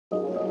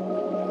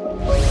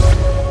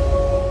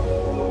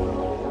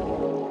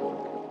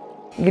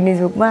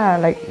Guinness बुकमा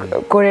like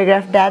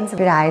choreograph dance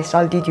फेरि highest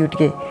altitude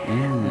के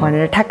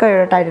भनेर ठ्याक्क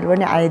एउटा टाइटल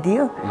पनि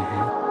आइदियो।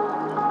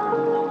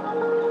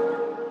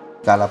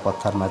 काला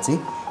पत्थरमा चाहिँ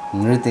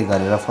नृत्य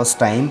गरेर फर्स्ट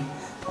टाइम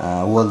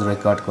वर्ल्ड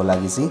रेकर्डको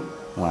लागि चाहिँ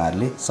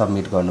उहाँहरूले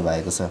सबमिट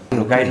गर्नुभएको छ।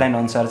 गाइडलाइन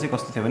अनुसार चाहिँ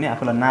कस्तो थियो भने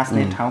आफूलाई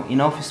नाच्ने ठाउँ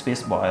इनफ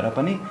स्पेस भएर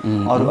पनि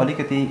अरू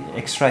अलिकति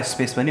एक्स्ट्रा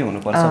स्पेस पनि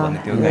हुनुपर्छ भन्ने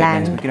त्यो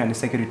गाइडलाइन्समा, किनभने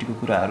सेक्युरिटीको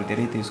कुराहरू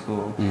धेरै त्यसको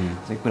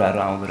चाहिँ कुराहरू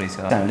आउँदो रहेछ।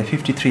 हामीले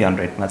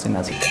 5300मा चाहिँ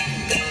नाचेको।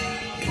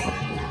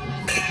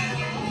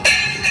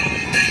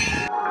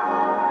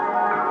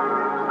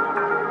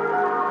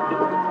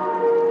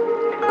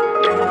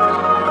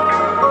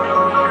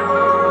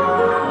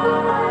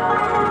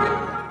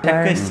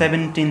 ठ्याक्कै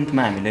 17th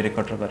मा हामीले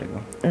रेकर्ड गरेको।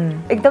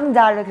 एकदम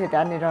जाडो थियो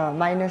त्यहाँनिर,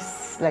 माइनस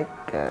लाइक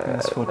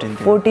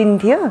 14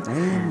 थियो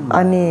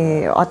अनि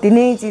अति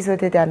नै चिसो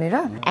थियो त्यहाँनिर।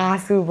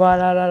 आँसु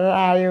बढाएर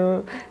आयो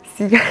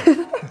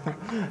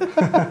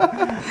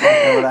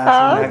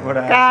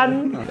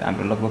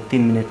हाम्रो लगभग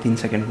 3 मिनट 3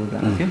 सेकेन्डको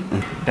गाना थियो।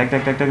 ट्याक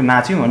ट्याक ट्याक ट्याक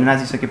नाच्यौँ अनि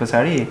नाचिसके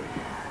पछाडि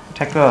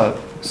ठ्याक्क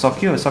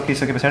सक्यो,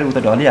 सकिसके पछाडि उता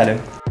ढलिहाल्यो।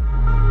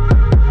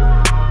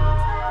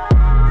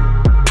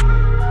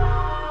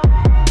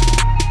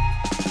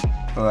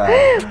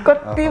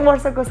 कति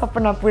वर्षको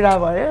सपना पुरा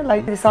भयो।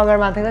 लाइक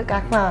सगरमाथाको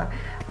काखमा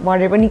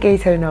मरे पनि केही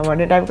छैन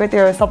भन्ने टाइपको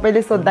त्यो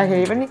सबैले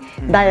सोद्धाखेरि पनि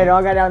दाइहरू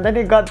अगाडि आउँदा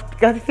नि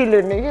गत फिल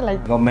हुने कि लाइक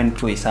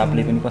गभर्मेन्टको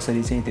हिसाबले पनि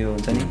कसरी चाहिँ त्यो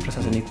हुन्छ नि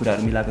प्रशासनिक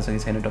कुराहरू मिलाएको छ कि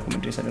छैन,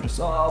 डकुमेन्टेसनहरू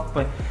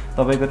सबै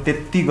तपाईँको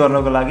त्यति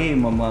गर्नको लागि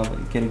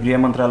के अरे गृह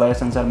मन्त्रालय,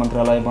 सञ्चार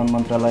मन्त्रालय, वन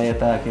मन्त्रालय,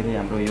 यता के अरे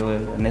हाम्रो यो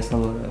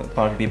नेसनल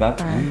पार्क विभाग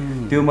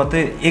त्यो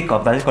मात्रै 1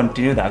 हप्ता चाहिँ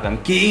कन्टिन्यू धाएको, हामी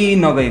केही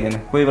नगइकन।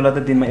 कोही बेला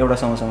त दिनमा एउटा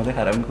समोसा मात्रै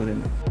खाएर पनि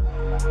कुदैन।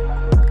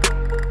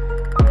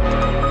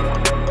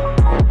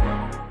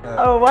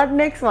 वाट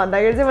नेक्स्ट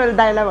भन्दाखेरि चाहिँ मैले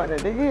दाइलाई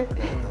भनेको थिएँ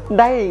कि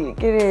दाइ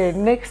के अरे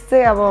नेक्स्ट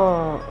चाहिँ अब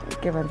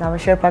के भन्छ अब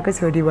शेर्पाकै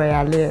छोरी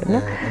भइहाल्यो होइन,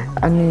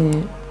 अनि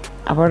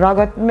अब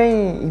रगतमै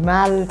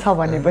हिमाल छ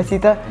भनेपछि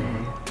त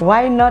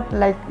why not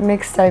like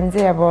next time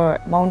चाहिँ अब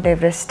माउन्ट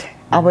एभरेस्ट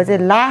अब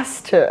चाहिँ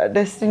लास्ट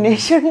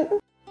डेस्टिनेसन।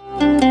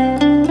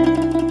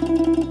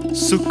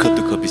 सुख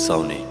दुःख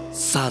बिसाउने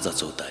साझा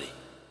चौतारी,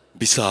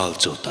 विशाल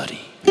चौतारी।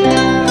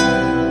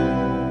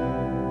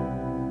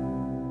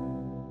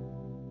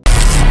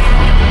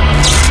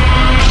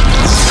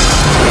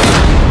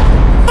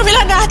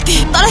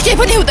 तर केही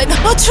पनि हुँदैन,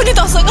 छु नि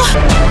तसँग।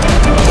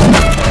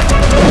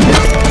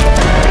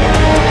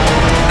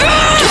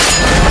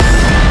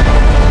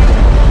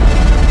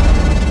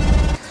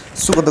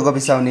 सुख दुःख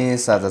बिसाउने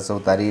साझा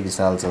चौतारी,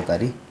 विशाल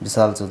चौतारी।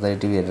 विशाल चौतारी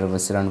टिभी हेरेर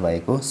बसिरहनु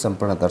भएको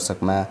सम्पूर्ण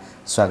दर्शकमा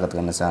स्वागत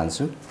गर्न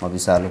चाहन्छु। म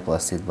विशाल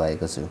उपस्थित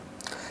भएको छु।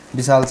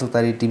 विशाल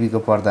चौतारी टिभीको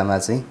पर्दामा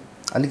चाहिँ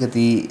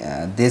अलिकति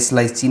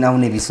देशलाई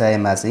चिनाउने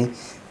विषयमा चाहिँ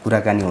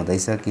कुराकानी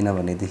हुँदैछ,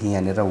 किनभनेदेखि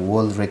यहाँनिर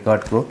वर्ल्ड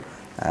रेकर्डको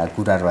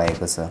कुरा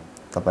रहेको छ।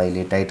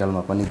 तपाईले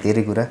टाइटलमा पनि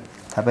धेरै कुरा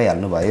थाहा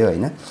पाइहाल्नुभयो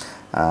होइन।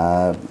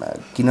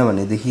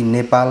 किनभनेदेखि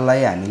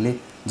नेपाललाई हामीले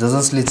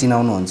जसले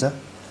चिनाउनुहुन्छ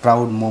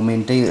प्राउड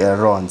मोमेन्टै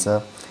रहन्छ।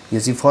 यो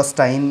चाहिँ फर्स्ट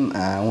टाइम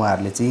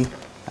उहाँहरूले चाहिँ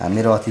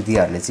मेरो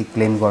अतिथिहरूले चाहिँ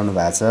क्लेम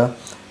गर्नुभएको छ।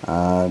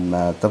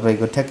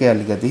 तपाईँको ठ्याक्कै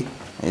अलिकति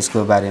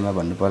यसको बारेमा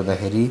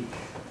भन्नुपर्दाखेरि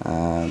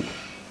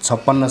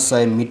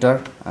 5600 मिटर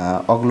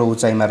अग्लो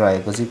उचाइमा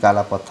रहेको चाहिँ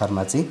काला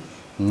पत्थरमा चाहिँ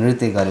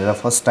नृत्य गरेर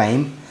फर्स्ट टाइम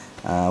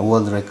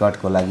वर्ल्ड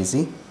रेकर्डको लागि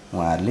चाहिँ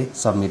उहाँहरूले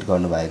सबमिट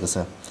गर्नुभएको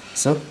छ।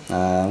 सो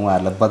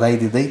उहाँहरूलाई बधाई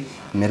दिँदै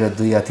मेरो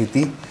 2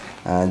 अतिथि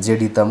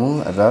जेडी तमु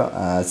र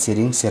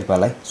छिरिङ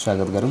शेर्पालाई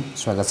स्वागत गरौँ।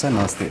 स्वागत छ,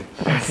 नमस्ते।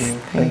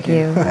 Thank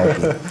you.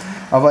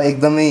 अब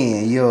एकदमै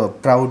यो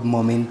प्राउड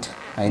मोमेन्ट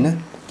होइन,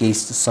 केही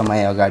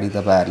समय अगाडि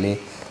तपाईँहरूले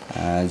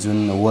जुन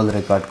वर्ल्ड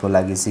रेकर्डको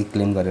लागि चाहिँ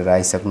क्लेम गरेर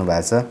आइसक्नु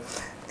भएको छ,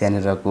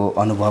 त्यहाँनिरको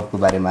अनुभवको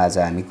बारेमा आज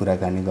हामी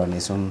कुराकानी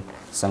गर्नेछौँ।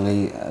 सँगै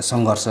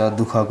सङ्घर्ष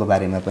दुःखको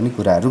बारेमा पनि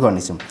कुराहरू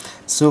गर्नेछौँ।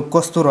 सो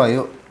कस्तो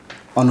रह्यो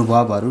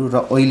अनुभवहरू र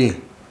अहिले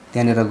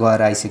त्यहाँनिर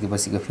गएर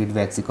आइसकेपछिको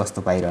फिडब्याक चाहिँ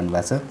कस्तो पाइरहनु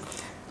भएको छ?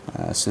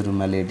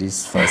 सुरुमा लेडिज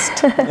फर्स्ट।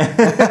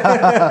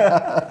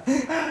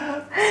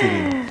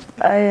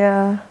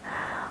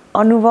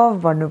 अनुभव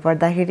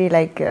भन्नुपर्दाखेरि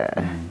लाइक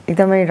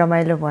एकदमै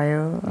रमाइलो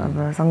भयो। अब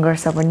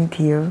सङ्घर्ष पनि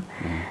थियो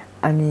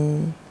अनि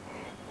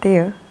त्यही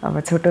हो, अब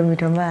छोटो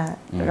मिठोमा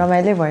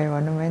रमाइलो भयो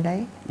भनौँ है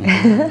दाइ।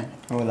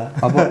 होला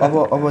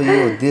अब यो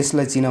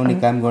देशलाई चिनाउने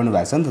काम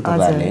गर्नुभएको छ नि त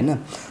तपाईँहरूले होइन,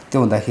 त्यो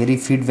हुँदाखेरि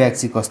फिडब्याक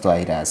चाहिँ कस्तो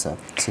आइरहेछ?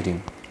 छिरिङ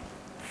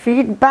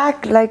फिडब्याक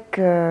लाइक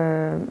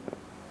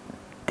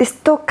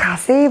त्यस्तो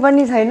खासै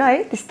पनि छैन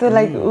है, त्यस्तो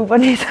लाइक ऊ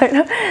पनि छैन,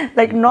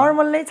 लाइक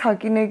नर्मल नै छ।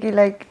 किनकि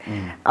लाइक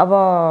अब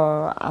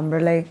हाम्रो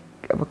लाइक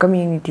अब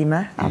कम्युनिटीमा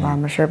अब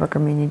हाम्रो शेर्पा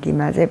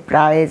कम्युनिटीमा चाहिँ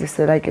प्रायः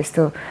जस्तो लाइक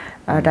यस्तो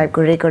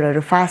टाइपको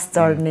रेकर्डहरू फास्ट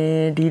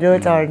चढ्ने, ढिलो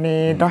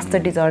चढ्ने, 10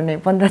 चोटि चढ्ने,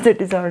 15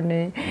 चोटि चढ्ने,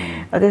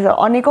 त्यसो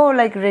अनेकौँ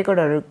लाइक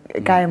रेकर्डहरू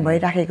कायम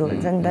भइराखेको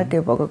हुन्छ नि त।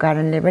 त्यो भएको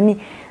कारणले पनि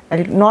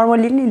अलिक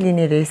नर्मली नै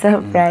लिने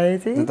रहेछ प्रायः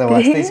चाहिँ।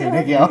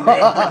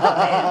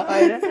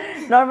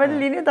 नर्मली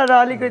लिने, तर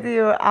अलिकति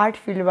यो आर्ट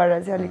फिल्डबाट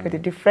चाहिँ अलिकति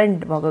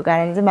डिफ्रेन्ट भएको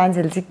कारण चाहिँ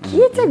मान्छेले चाहिँ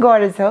के चाहिँ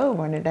गरेछ हौ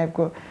भन्ने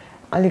टाइपको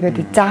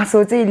अलिकति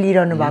चासो चाहिँ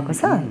लिइरहनु भएको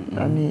छ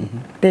अनि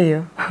त्यही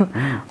हो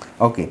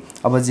ओके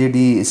अब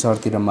जेडी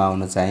सरतिर म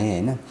आउन चाहे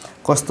हैन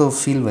कस्तो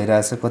फिल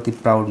भइरहेछ कति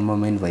प्राउड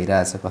मोमेन्ट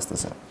भइरहेछ कस्तो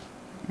छ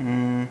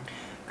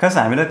खास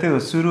हामीलाई त्यो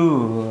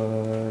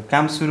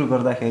काम सुरु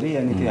गर्दाखेरि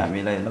अनि त्यो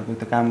हामीलाई लगभग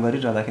त्यो काम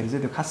गरिरहँदाखेरि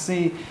चाहिँ त्यो खासै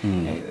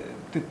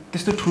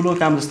त्यस्तो ठुलो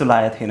काम जस्तो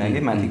लागेको थिएन कि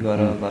माथि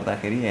गएर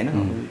गर्दाखेरि हैन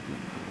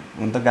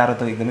हुन त गाह्रो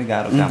त एकदमै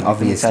गाह्रो काम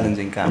एकदमै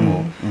च्यालेन्जिङ काम हो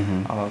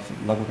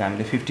लगभग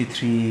हामीले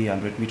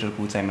 5300 मिटरको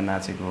उचाइमा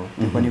नाचेको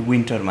त्यो पनि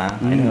विन्टरमा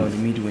हैन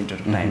मिड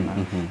विन्टरको टाइममा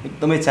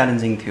एकदमै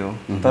च्यालेन्जिङ थियो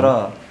तर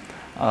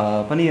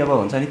पनि अब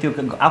हुन्छ नि त्यो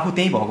आफू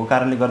त्यही भएको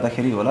कारणले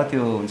गर्दाखेरि होला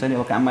त्यो हुन्छ नि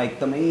अब काममा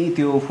एकदमै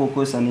त्यो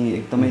फोकस अनि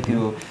एकदमै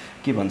त्यो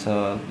के भन्छ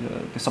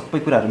त्यो सबै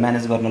कुराहरू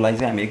म्यानेज गर्नलाई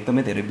चाहिँ हामी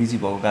एकदमै धेरै बिजी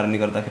भएको कारणले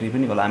गर्दाखेरि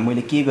पनि होला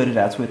मैले के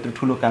गरिरहेको छु यत्रो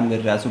ठुलो काम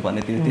गरिरहेको छु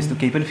भन्ने त्यस्तो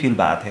केही पनि फिल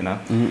भएको थिएन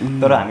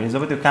तर हामीले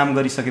जब त्यो काम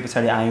गरिसके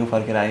पछाडि आयौँ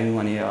फर्केर आयौँ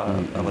अनि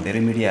अब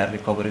धेरै मिडियाहरूले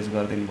कभरेज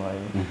गरिदिनु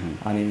भयो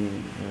अनि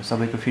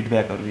सबैको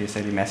फिडब्याकहरू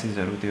यसरी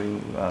म्यासेजहरू त्यो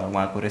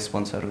उहाँको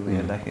रेस्पोन्सहरू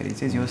हेर्दाखेरि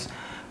चाहिँ जस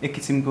एक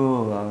किसिमको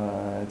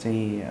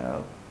चाहिँ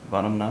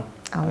भनौँ न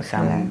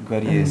काम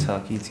गरिएछ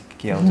कि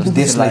के हो जस्तो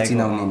देशलाई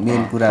चिनाउने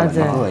मेन कुरा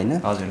भनेको हैन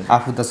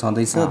आफू त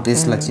सधैँ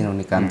देशलाई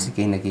चिनाउने काम चाहिँ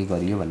केही न केही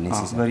गरियो भन्ने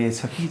चाहिँ गरिएछ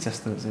कि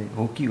जस्तो चाहिँ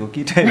हो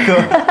कि टाइपको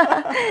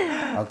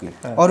ओके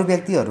अरू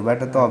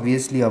व्यक्तिहरूबाट त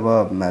अभियसली अब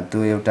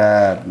त्यो एउटा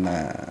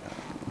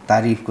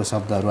तारिफको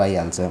शब्दहरू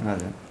आइहाल्छ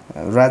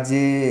राज्य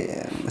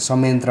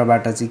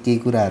संयन्त्रबाट चाहिँ केही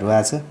कुराहरू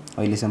आछ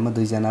अहिलेसम्म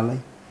दुईजनालाई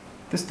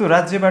त्यस्तो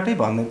राज्यबाटै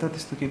भन्ने त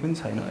त्यस्तो केही पनि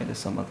छैन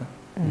अहिलेसम्म त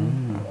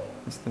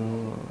त्यस्तो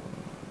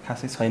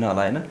खासै छैन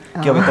होला हैन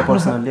के अब त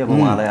पर्सनली अब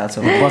उहाँलाई आछ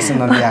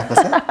पर्सनली आएको छ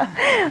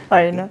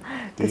हैन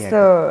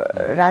त्यस्तो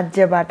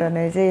राज्यबाट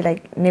नै चाहिँ लाइक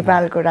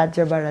नेपालको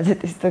राज्यबाट चाहिँ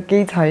त्यस्तो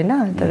केही छैन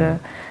तर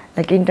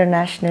लाइक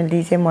इन्टरनेसनली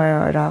चाहिँ म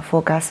एउटा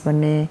फोकस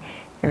भन्ने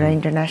एउटा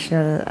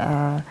international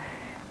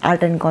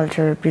art and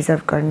culture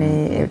preserve गर्ने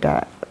एउटा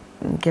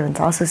के भन्छ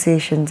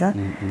एसोसिएसन छ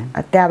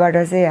त्यहाँबाट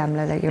चाहिँ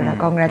हामीलाई लाइक एउटा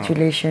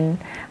कङ्ग्रेचुलेसन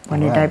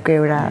भन्ने टाइपको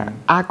एउटा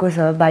आएको छ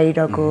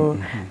बाहिरको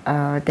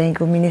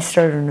त्यहीँको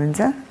मिनिस्टर हुनुहुन्छ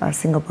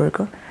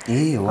सिङ्गापुरको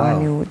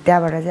अनि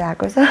त्यहाँबाट चाहिँ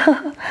आएको छ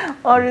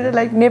अरू चाहिँ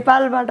लाइक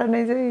नेपालबाट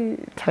नै चाहिँ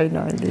छैन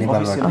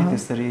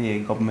त्यसरी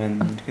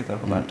गभर्नमेन्टकै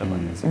तर्फबाट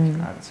भन्ने चाहिँ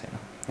आएको छैन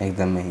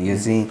एकदमै यो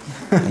चाहिँ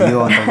यो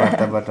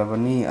अन्तर्वार्ताबाट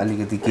पनि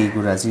अलिकति केही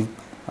कुरा चाहिँ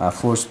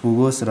फोर्स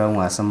पुगोस् र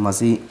उहाँसम्म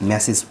चाहिँ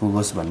म्यासेज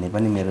पुगोस् भन्ने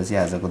पनि मेरो चाहिँ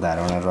आजको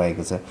धारणा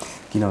रहेको छ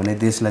किनभने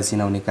देशलाई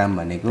चिनाउने काम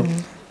भनेको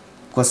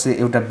कसै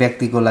एउटा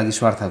व्यक्तिको लागि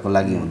स्वार्थको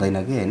लागि हुँदैन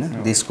कि हैन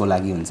देशको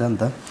लागि हुन्छ नि त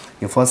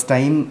यो फर्स्ट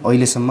टाइम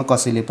अहिलेसम्म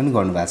कसैले पनि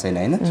गर्नु भएको छैन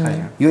हैन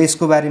यो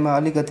यसको बारेमा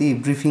अलिकति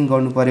ब्रिफिङ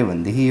गर्नु पर्यो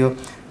भनेदेखि यो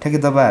ठ्याक्कै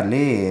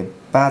तपाईहरुले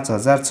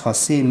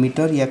 5600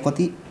 मिटर या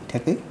कति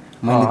ठ्याक्कै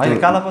मैले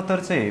कालापत्तर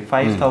चाहिँ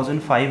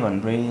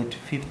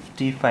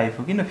 5555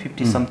 हो किन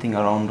 50 समथिङ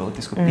अराउन्ड हो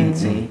त्यसको पिक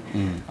चाहिँ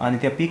अनि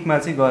त्यहाँ पिकमा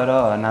चाहिँ गएर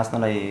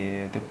नाच्नलाई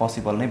त्यो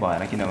पोसिबल नै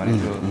भएन किनभने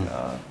त्यो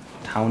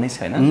ठाउँ नै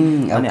छैन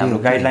अनि हाम्रो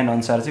गाइडलाइन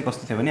अनुसार चाहिँ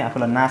कस्तो थियो भने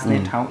आफूलाई नाच्ने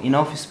ठाउँ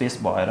इनफ स्पेस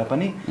भएर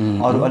पनि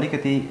अरू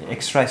अलिकति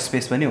एक्स्ट्रा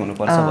स्पेस पनि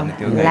हुनुपर्छ भन्ने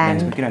त्यो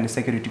गाइडलाइन्सको किनभने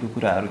सेक्युरिटीको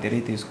कुराहरू धेरै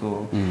त्यसको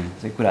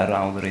चाहिँ कुराहरू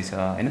आउँदो रहेछ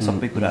हैन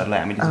सबै कुराहरूलाई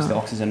हामीले जस्तै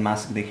अक्सिजन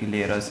मास्कदेखि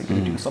लिएर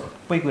सेक्युरिटीको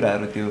सबै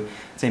कुराहरू त्यो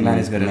चाहिँ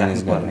म्यानेज गरेर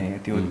राख्नुपर्ने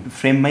त्यो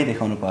फ्रेममै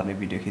देखाउनु पर्ने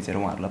भिडियो खिचेर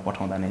उहाँहरूलाई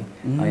पठाउँदा नै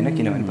हैन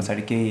किनभने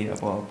पछाडि केही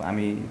अब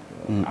हामी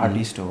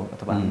आर्टिस्ट हो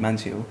अथवा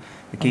मान्छे हो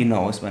केही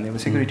नहोस् भने अब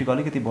सेक्युरिटीको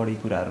अलिकति बढी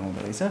कुराहरू हुँदो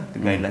रहेछ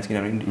त्यो गाइडलाइन्स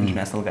किनभने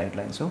इन्टरनेसनल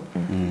गाइडलाइन्स हो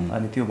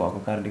अनि त्यो भएको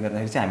कारणले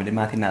गर्दाखेरि चाहिँ हामीले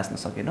माथि नाच्न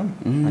सकेनौँ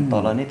अनि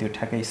तल नै त्यो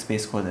ठ्याक्कै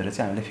स्पेस खोजेर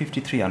चाहिँ हामीले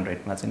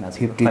 5300 मा चाहिँ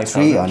नाच्यौँ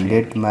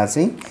 5300 मा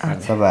चाहिँ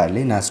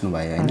तपाईहरुले नाच्नु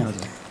भयो हैन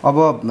अब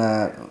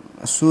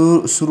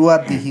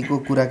सुरुवातदेखिको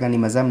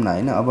कुराकानीमा जाम न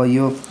हैन अब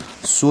यो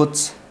सोच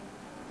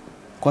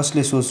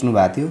कसले सोच्नु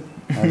भएको थियो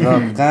र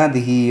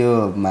कहाँदेखि यो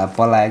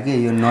पलायो कि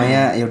यो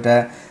नयाँ एउटा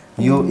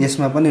यो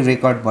यसमा पनि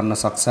रेकर्ड बन्न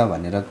सक्छ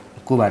भनेर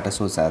कोबाट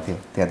सोचेको थियो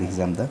त्यहाँदेखि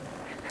जाम त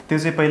त्यो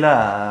चाहिँ पहिला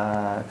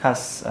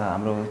खास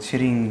हाम्रो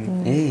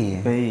छिरिङकै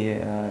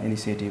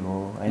इनिसिएटिभ हो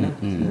हैन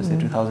जस्तै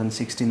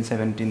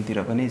 2016-17 तिर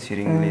पनि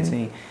छिरिङले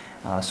चाहिँ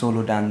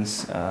solo dance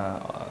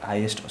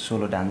highest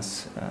solo dance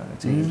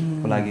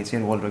चाहिँ को लागि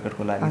चाहिँ वर्ल्ड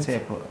रेकर्डको लागि चाहिँ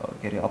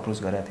के अरे अप्रोच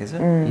गरेको थिएछ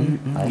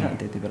हैन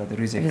त्यति बेला त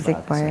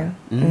रिजेक्ट भयो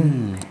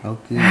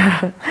ओके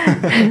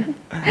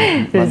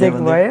रिजेक्ट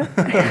भयो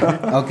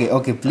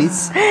ओके प्लिज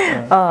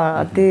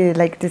त्यो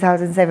लाइक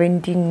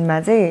 2017 मा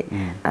चाहिँ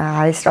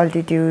highest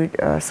altitude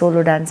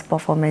solo dance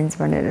performance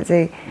भनेर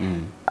चाहिँ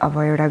अब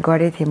एउटा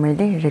गरेँ थिएँ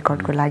मैले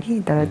रेकर्डको लागि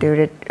तर त्यो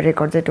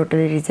रेकर्ड चाहिँ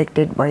टोटली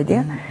रिजेक्टेड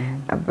भइदियो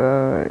अब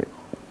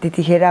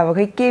त्यतिखेर अब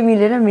खै के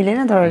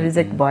मिलेन तर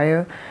रिजेक्ट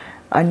भयो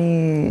अनि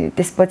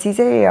त्यसपछि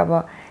चाहिँ अब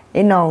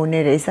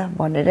नहुने रहेछ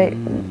भनेर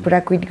पुरा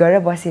क्विट गरेर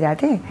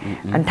बसिरहेको थिएँ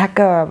अनि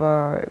ठ्याक्क अब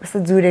कस्तो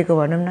जुरेको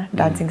भनौँ न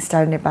डान्सिङ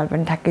स्टार नेपाल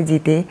पनि ठ्याक्कै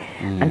जितेँ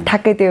अनि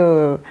ठ्याक्कै त्यो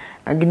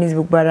गिनिज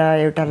बुकबाट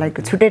एउटा लाइक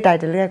छुट्टै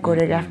टाइटल क्या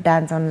कोरियोग्राफ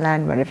डान्स अन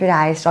ल्यान्ड भनेर फेरि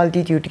हाइएस्ट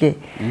अल्टिट्युड के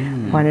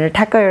भनेर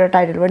ठ्याक्क एउटा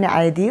टाइटल पनि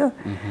आइदियो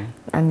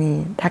अनि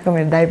ठ्याक्क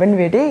मेरो दाइ पनि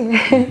भेटेँ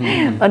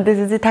अनि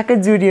त्यसपछि ठ्याक्कै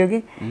जुरियो कि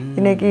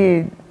किनकि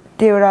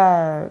त्यो एउटा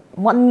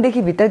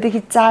मनदेखि भित्रदेखि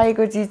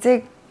चाहेको चिज चाहिँ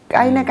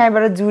काहीँ न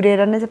काहीँबाट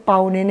जुरेर नै चाहिँ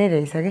पाउने नै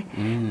रहेछ कि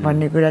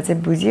भन्ने कुरा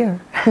चाहिँ बुझ्यो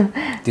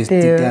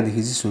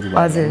त्यहाँदेखि चाहिँ सुरु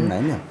भयो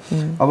होइन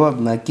अब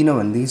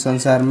किनभनेदेखि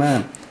संसारमा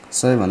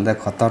सबैभन्दा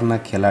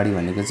खतरनाक खेलाडी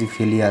भनेको चाहिँ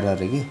फेलियर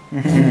अरे कि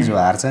जो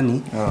हार्छ नि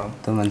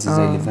त्यो मान्छे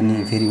जहिले पनि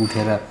फेरि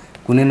उठेर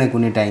कुनै न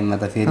कुनै टाइममा त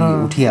फेरि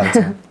उठिहाल्छ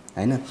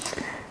होइन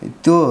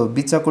त्यो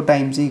बिचको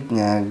टाइम चाहिँ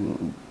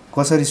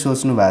कसरी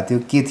सोच्नु भएको थियो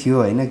के थियो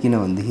होइन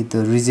किनभनेदेखि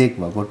त्यो रिजेक्ट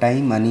भएको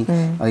टाइम अनि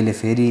अहिले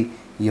फेरि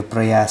यो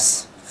प्रयास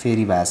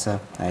फेरि भएको छ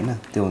होइन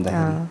त्यो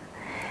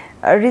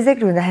हुँदाखेरि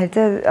रिजेक्ट हुँदाखेरि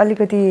चाहिँ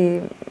अलिकति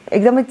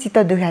एकदमै चित्त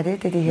दुखाएको थियो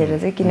त्यतिखेर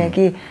चाहिँ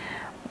किनकि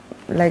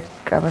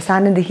लाइक अब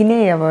सानोदेखि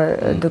नै अब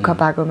दुःख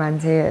पाएको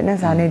मान्छे होइन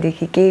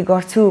सानैदेखि केही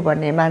गर्छु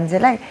भन्ने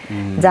मान्छेलाई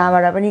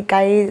जहाँबाट पनि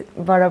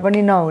काहीँबाट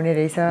पनि नहुने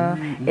रहेछ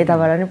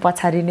यताबाट पनि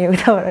पछारिने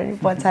उताबाट पनि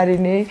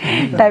पछारिने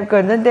टाइपको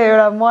हुन्छ नि त्यो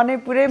एउटा मनै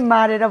पुरै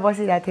मारेर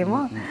बसिरहेको थिएँ म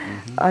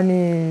अनि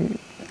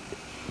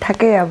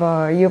ठ्याक्कै अब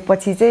यो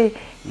पछि चाहिँ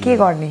के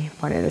गर्ने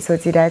भनेर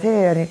सोचिरहेको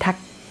थिएँ अनि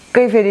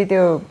ठ्याक्कै फेरि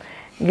त्यो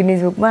गिनिज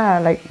बुकमा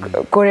लाइक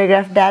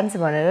कोरियोग्राफ डान्स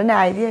भनेर नै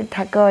आइदियो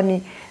ठ्याक्क अनि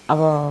अब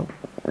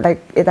लाइक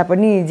यता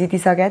पनि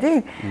जितिसकेको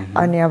थिएँ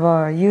अनि अब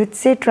यो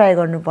चाहिँ ट्राई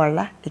गर्नु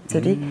पर्ला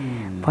एकचोटि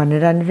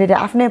भनेर अनि फेरि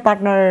आफ्नै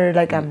पार्टनर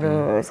लाइक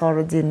हाम्रो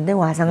सरोजी हुनुहुन्थ्यो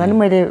उहाँसँग पनि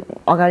मैले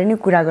अगाडि नै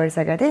कुरा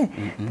गरिसकेको थिएँ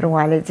तर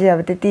उहाँले चाहिँ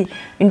अब त्यति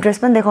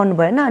इन्ट्रेस्ट पनि देखाउनु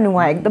भएन अनि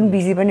उहाँ एकदम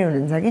बिजी पनि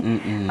हुनुहुन्छ कि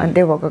अनि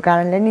त्यो भएको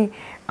कारणले नि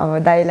अब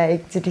दाइलाई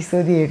एकचोटि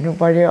सोधि हेर्नु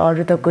पर्यो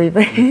अरू त कोही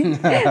पनि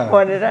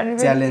भनेर अनि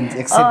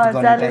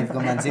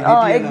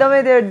एकदमै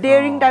त्यो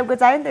डेयरिङ टाइपको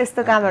चाहियो नि त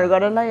यस्तो कामहरू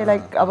गर्नलाई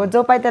लाइक अब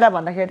जो पाइ त्यसलाई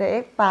भन्दाखेरि त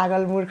एक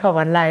पागल मूर्ख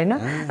भन्ला होइन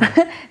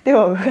त्यो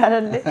भएको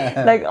कारणले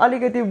लाइक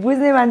अलिकति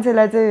बुझ्ने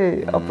मान्छेलाई चाहिँ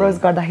अप्रोच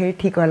गर्दाखेरि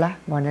ठिक होला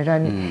भनेर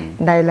अनि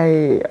दाइलाई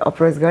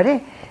अप्रोच गरेँ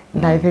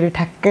दाइ फेरि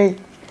ठ्याक्कै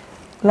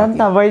ल नि त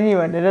बहिनी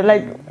भनेर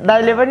लाइक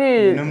दाइले पनि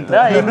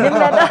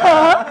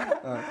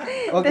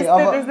ओके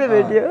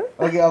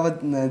अब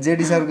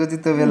जेडी सरको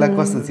चाहिँ त्यो बेला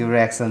कस्तो थियो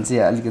रियाक्सन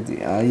चाहिँ अलिकति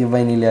यो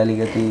बहिनीले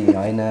अलिकति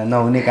होइन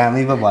नहुने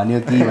कामै पो भन्यो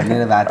कि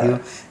भनेर भएको थियो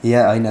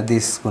या होइन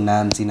देशको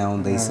नाम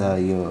चिनाउँदैछ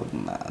यो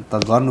त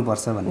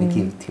गर्नुपर्छ भन्ने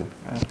के थियो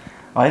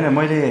होइन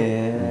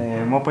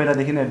म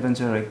पहिलादेखि नै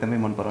एडभेन्चर एकदमै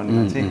मन पराउने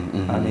मान्छे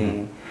अनि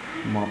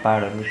म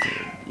पाहाडहरू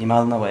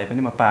हिमाल नभए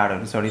पनि म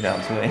पाहाडहरू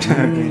चढिरहेको छु होइन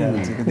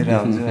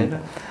कुदिरहेको हुन्छु होइन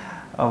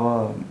अब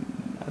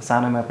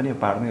सानोमा पनि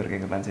पाहाडमै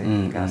हुर्केको मान्छे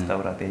घाँस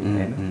दाउरा त्यही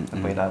होइन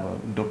पहिला अब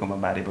डोकोमा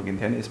भारी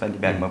बोकिन्थ्यो नि यसपालि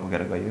ब्यागमा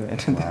बोकेर गयो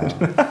होइन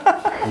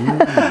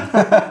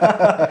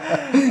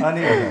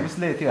अनि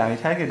उसले त्यो हामी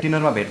ठ्याक्कै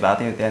डिनरमा भेट भएको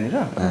थियौँ त्यहाँनिर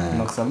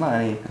नक्सलमा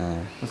अनि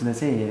उसले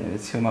चाहिँ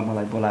छेउमा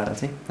मलाई बोलाएर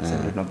चाहिँ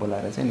सेपरेटमा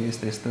बोलाएर चाहिँ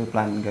यस्तो यस्तो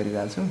प्लान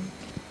गरिरहेको छु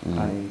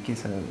अनि के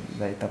छ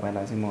भाइ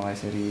तपाईँलाई चाहिँ म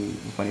यसरी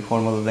पनि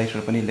फर्मल लेटर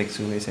पनि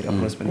लेख्छु यसरी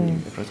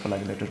अप्रोचको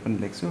लागि लेटर पनि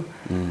लेख्छु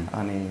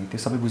अनि त्यो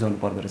सबै बुझाउनु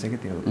पर्दो रहेछ कि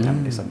त्यो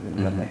हामीले सबै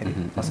गर्दाखेरि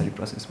कसरी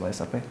प्रोसेस भयो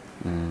सबै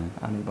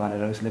अनि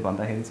भनेर उसले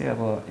भन्दाखेरि चाहिँ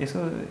अब यसो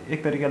एक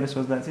तरिकाले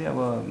सोच्दा चाहिँ अब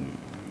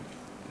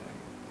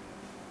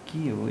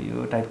के हो यो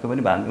टाइपको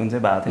पनि हुन्छ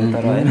भएको थियो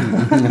तर होइन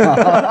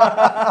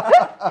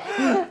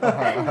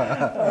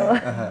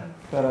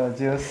तर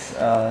जे होस्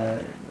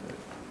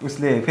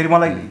उसले फेरि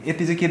मलाई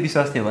यति चाहिँ के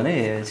विश्वास थियो भने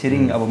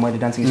छिरिङ अब मैले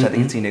डान्सिङ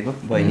स्टारदेखि चिनेको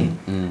बहिनी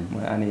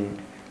अनि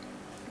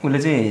उसले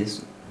चाहिँ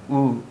ऊ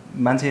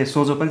मान्छे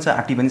सोझो पनि छ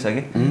आँटी पनि छ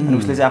कि अनि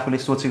उसले चाहिँ आफूले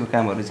सोचेको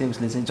कामहरू चाहिँ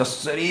उसले चाहिँ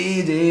जसरी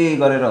जे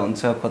गरेर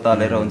हुन्छ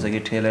खोतालेर हुन्छ कि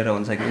ठेलेर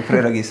हुन्छ कि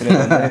उफ्रेर घिस्रेर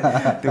हुन्छ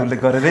त्यो उसले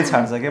गरेरै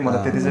छाड्छ क्या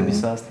मलाई त्यति चाहिँ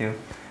विश्वास थियो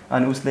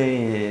अनि उसले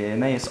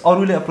नै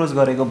अरूले एप्रोच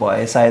गरेको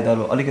भए सायद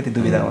अब अलिकति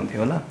दुविधा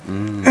हुन्थ्यो होला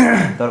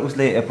तर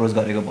उसले एप्रोच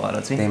गरेको भएर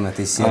चाहिँ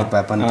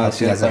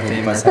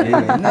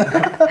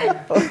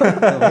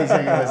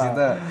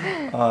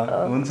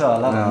हुन्छ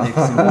होला भन्ने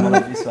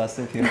मलाई विश्वास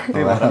चाहिँ थियो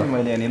त्यही भएर पनि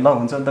मैले अनि ल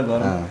हुन्छ नि त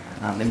गरौँ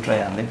हान्दै ट्राई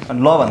हान्दै अनि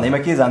ल भन्दैमा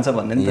के जान्छ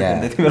भन्दै नि त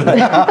त्यति बेला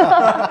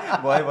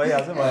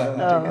भइहाल्छ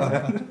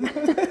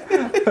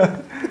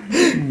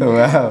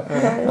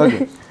ओके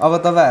अब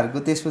तपाईँहरूको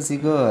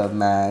त्यसपछिको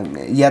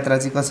यात्रा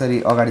चाहिँ कसरी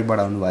अगाडि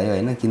बढाउनु भयो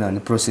होइन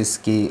किनभने प्रोसेस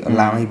केही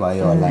लामै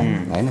भयो होला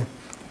होइन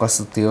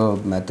कस्तो थियो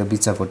त्यो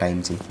बिचको टाइम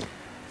चाहिँ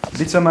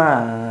बिचमा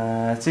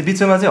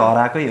चाहिँ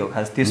हराएकै हो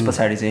खास त्यस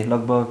पछाडि चाहिँ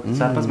लगभग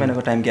 4-5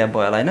 महिनाको टाइम ग्याप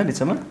भयो होला होइन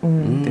बिचमा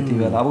त्यति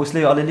बेला अब उसले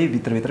अलिअलि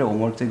भित्रभित्र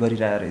होमवर्क चाहिँ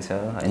गरिरहेको रहेछ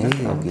होइन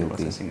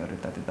प्रोसेसिङहरू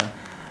यता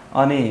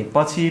अनि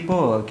पछि पो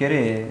के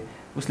अरे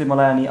उसले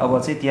मलाई अनि अब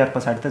चाहिँ तिहार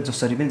पछाडि त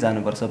जसरी पनि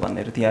जानुपर्छ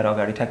भनेर तिहार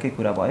अगाडि ठ्याक्कै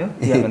कुरा भयो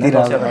दसैँ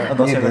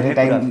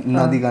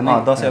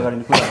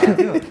अगाडि कुरा भएको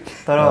थियो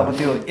तर अब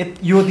त्यो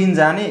यो दिन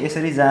जाने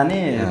यसरी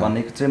जाने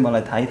भन्ने चाहिँ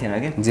मलाई थाहै थिएन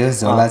कि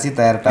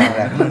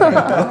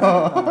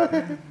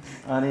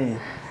अनि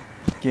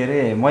के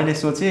अरे मैले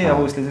सोचेँ अब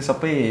उसले चाहिँ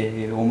सबै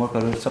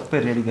होमवर्कहरू सबै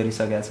रेडी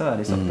गरिसकेको छ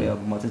अनि सबै अब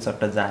म चाहिँ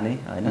चट्ट जाने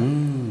होइन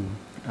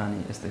अनि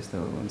यस्तो यस्तो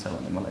हुन्छ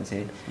भने मलाई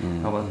चाहिँ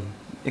अब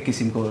एक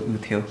किसिमको उ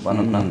थियो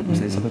भनौँ न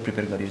उसले सबै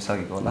प्रिपेयर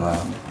गरिसकेको होला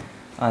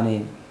अनि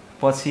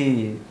पछि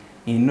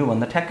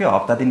हिँड्नुभन्दा ठ्याक्कै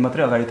हप्ता दिन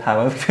मात्रै अगाडि थाहा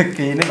भयो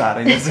केही नै भएको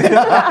रहेछ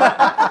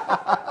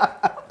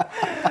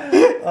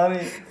अनि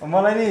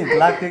मलाई नि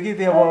लाग्थ्यो कि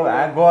त्यो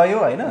अब गयो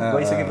होइन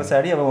गइसके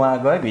पछाडि अब उहाँ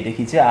गयो भिडियो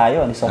खिच्यो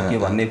आयो अनि सक्यो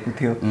भन्ने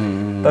थियो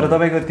तर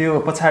तपाईँको त्यो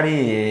पछाडि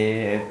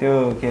त्यो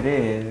के अरे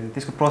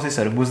त्यसको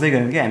प्रोसेसहरू बुझ्दै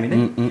गयौँ कि हामीले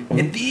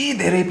यति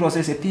धेरै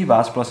प्रोसेस यति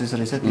भास्ट प्रोसेस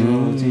रहेछ त्यो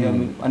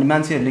चाहिँ अनि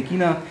मान्छेहरूले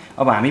किन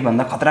अब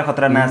हामीभन्दा खतरा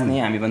खतरा नाच्ने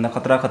हामीभन्दा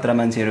खतरा खतरा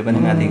मान्छेहरू पनि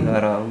माथि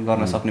गएर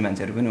गर्न सक्ने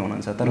मान्छेहरू पनि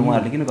हुनुहुन्छ तर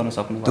उहाँहरूले किन गर्न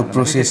सक्नु त्यो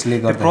प्रोसेसले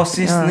गर्दा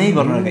प्रोसेस नै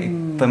गर्न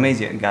एकदमै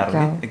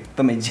गाह्रो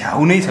एकदमै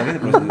झ्याउ नै छ क्या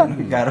त्यो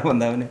प्रोसेस गाह्रो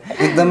भन्दा पनि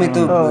एकदमै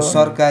त्यो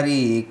सरकारी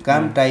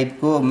काम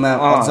टाइपको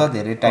अझ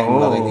धेरै टाइम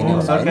लगाइदिने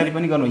होला सरकारी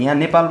पनि गर्नु यहाँ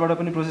नेपालबाट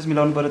पनि प्रोसेस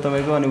मिलाउनु पर्यो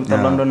तपाईँको अनि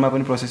उता लन्डनमा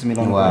पनि प्रोसेस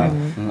मिलाउनु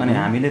पर्यो अनि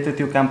हामीले त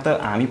त्यो काम त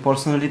हामी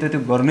पर्सनली त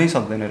त्यो गर्नै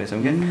सक्दैन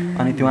रहेछौँ क्या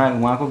अनि त्यो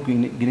उहाँको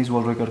गिनिज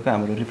वर्ल्ड रेकर्डको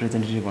हाम्रो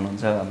रिप्रेजेन्टेटिभ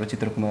हुनुहुन्छ हाम्रो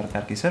चित्रकुमार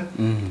कार्की सर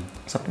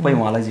सबै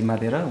उहाँलाई जिम्मा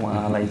दिएर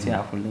उहाँलाई चाहिँ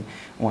आफूले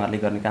उहाँहरूले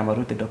गर्ने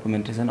कामहरू त्यो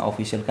डकुमेन्टेसन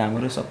अफिसियल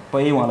कामहरू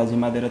सबै उहाँलाई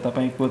जिम्मा दिएर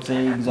तपाईँको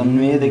चाहिँ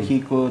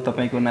जन्मेदेखिको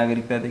तपाईँको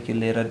नागरिकतादेखि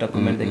लिएर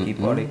डकुमेन्टदेखि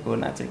पढेको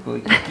नाचेको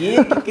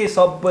के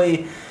सबै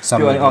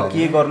त्यो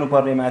के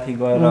गर्नुपर्ने माथि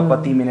गएर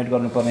कति मिनट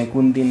गर्नुपर्ने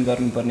कुन दिन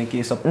गर्नुपर्ने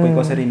के सबै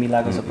कसरी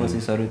मिलाएको छ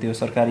प्रोसेसहरू त्यो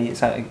सरकारी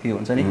त्यो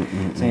हुन्छ नि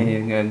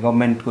चाहिँ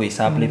गभर्मेन्टको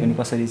हिसाबले पनि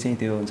कसरी चाहिँ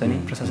त्यो हुन्छ नि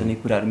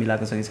प्रशासनिक कुराहरू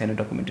मिलाएको छ कि छैन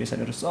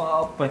डकुमेन्टेसनहरू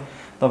सबै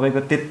तपाईँको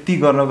त्यति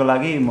गर्नको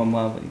लागि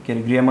के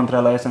अरे गृह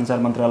मन्त्रालय सञ्चार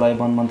मन्त्रालय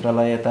वन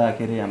मन्त्रालय यता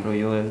के अरे हाम्रो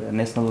यो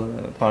नेसनल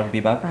पार्क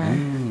विभाग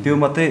त्यो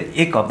मात्रै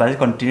एक हप्ता चाहिँ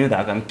कन्टिन्यू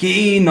धाएको हामी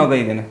केही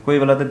नगइकन कोही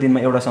बेला त दिनमा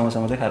एउटा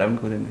समस्या मात्रै खाएर पनि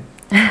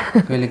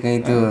कुदिन्थ्यो कहिले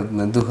काहीँ त्यो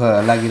दुःख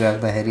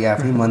लागिराख्दाखेरि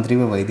आफै मन्त्री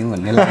पो भइदिउँ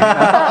भन्ने लाग्छ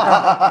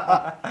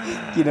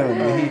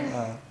किनभनेदेखि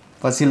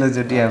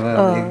पछिल्लोचोटि अब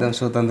एकदम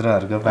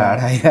स्वतन्त्रहरूको पहाड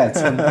आइरहेको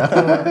छ नि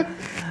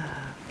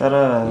तर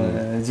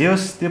जे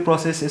होस् त्यो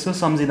प्रोसेस यसो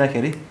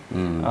सम्झिँदाखेरि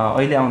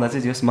अहिले आउँदा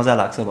चाहिँ जे होस् मजा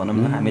लाग्छ भनौँ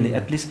न हामीले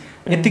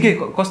एटलिस्ट यत्तिकै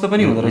कस्तो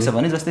पनि हुँदो रहेछ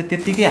भने जस्तै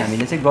त्यत्तिकै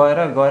हामीले चाहिँ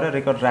गएर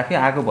रेकर्ड राख्यो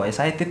आएको भए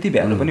सायद त्यति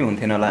भ्यालु पनि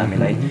हुन्थेन होला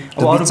हामीलाई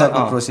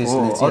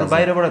अरू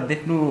बाहिरबाट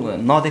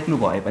नदेख्नु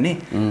भए पनि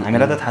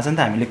हामीलाई त थाहा छ नि त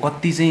हामीले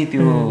कति चाहिँ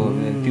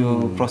त्यो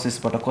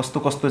प्रोसेसबाट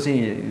कस्तो चाहिँ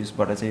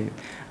उसबाट चाहिँ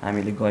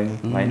हामीले गयौँ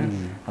होइन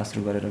अश्रु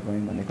गरेर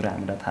गयौँ भन्ने कुरा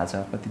हामीलाई थाहा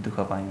छ कति दुःख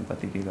पायौँ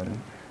कति के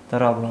गऱ्यौँ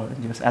तर अब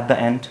एट द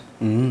एन्ड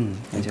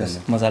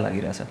मजा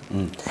लागिरहेछ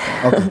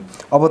ओके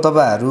अब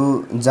तपाईँहरू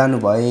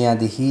जानुभयो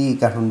यहाँदेखि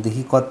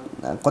काठमाडौँदेखि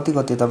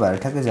कति तपाईँहरू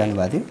ठ्याक्कै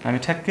जानुभएको थियो हामी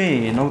ठ्याक्कै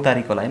 9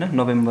 तारिक होला होइन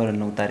नोभेम्बर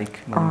 9 तारिक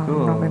भनेको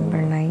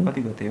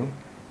कति गते हो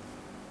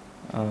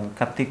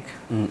कार्तिक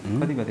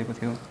कति गतेको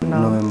थियो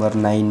नोभेम्बर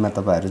 9 मा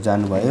तपाईँहरू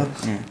जानुभयो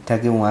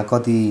ठ्याक्कै उहाँ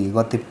कति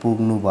गते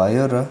पुग्नु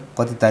भयो र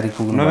कति तारिक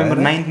पुग्नु भयो नोभेम्बर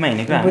 9 मा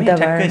हिँडेको हामी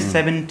ठ्याक्कै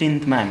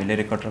 17th मा हामीले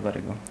रेकर्ड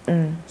गरेको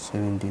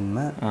 17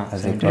 मा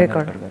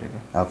रेकर्ड गरेको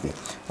ओके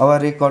अब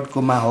रेकर्डको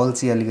माहौल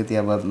चाहिँ अलिकति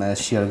अब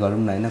सेयर गरौँ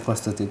न होइन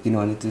कस्तो थियो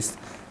किनभने त्यस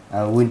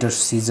विन्टर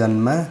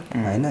सिजनमा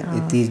होइन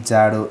यति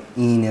जाडो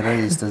यिनेर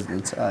यस्तो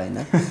छ होइन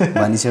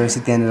भनिसकेपछि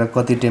त्यहाँनिर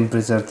कति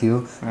टेम्परेचर थियो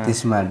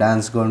त्यसमा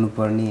डान्स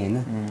गर्नुपर्ने होइन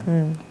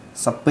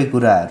सबै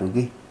कुराहरू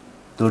कि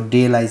त्यो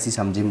डेलाई चाहिँ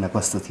सम्झौँ न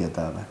कस्तो थियो त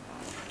अब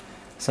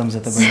सम्झ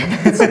त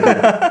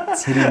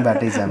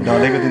छिरिङबाटै जाम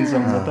ढलेको दिन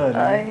सम्झ त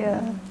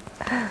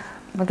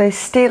म त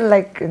स्टिल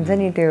लाइक हुन्छ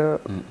नि त्यो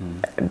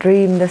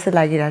ड्रिम जस्तो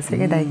लागिरहेको छ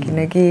क्या दाइ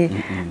किनकि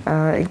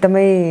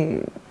एकदमै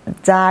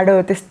जाडो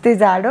त्यस्तै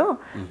जाडो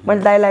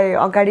मैले दाइलाई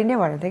अगाडि नै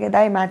भनेको थिएँ क्या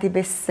दाइ माथि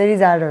बेसरी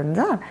जाडो हुन्छ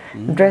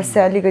ड्रेस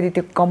चाहिँ अलिकति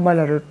त्यो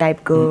कम्बलहरू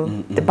टाइपको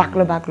त्यो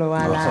बाक्लो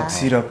बाक्लोवाला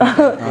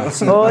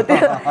हो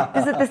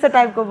त्यस्तो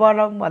टाइपको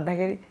बनाऊँ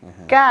भन्दाखेरि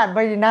कहाँ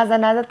बहिनी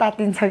नाजा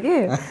तातिन्छ कि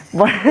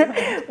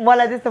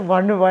मलाई त्यस्तो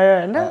भन्नुभयो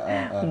होइन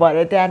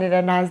भरे त्यहाँनिर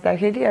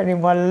नाच्दाखेरि अनि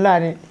बल्ल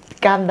अनि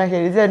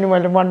काम्दाखेरि चाहिँ अनि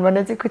मैले मनबाट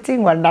चाहिँ कुचिङ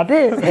भन्दा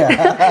थिएँ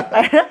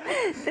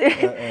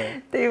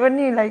त्यही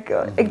पनि लाइक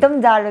एकदम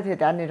जाडो थियो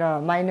त्यहाँनिर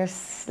माइनस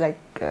लाइक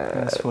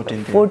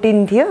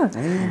 14 थियो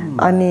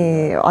अनि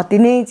अति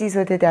नै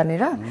चिसो थियो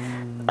त्यहाँनिर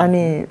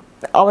अनि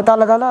अब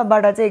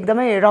तलबाट चाहिँ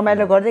एकदमै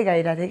रमाइलो गर्दै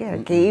गइरहेको थियो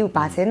क्या केही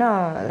भएको छैन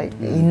लाइक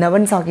हिँड्न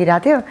पनि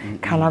सकिरहेको थियो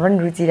खाना पनि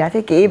रुचिरहेको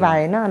थियो केही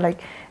भएन लाइक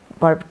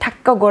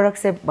ठ्याक्क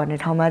गोरखसेप भन्ने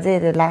ठाउँमा चाहिँ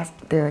त्यो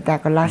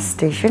त्यहाँको लास्ट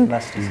स्टेसन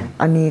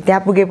अनि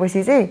त्यहाँ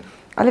पुगेपछि चाहिँ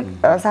अलिक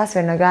सास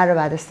फेर्न गाह्रो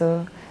भयो जस्तो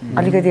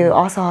अलिकति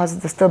असहज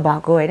जस्तो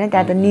भएको होइन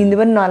त्यहाँ त निन्द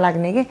पनि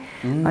नलाग्ने कि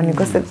अनि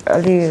कस्तो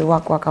अलि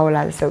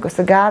वाकाउला जस्तो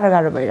कस्तो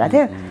गाह्रो भइरहेको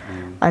थियो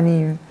अनि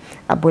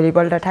अब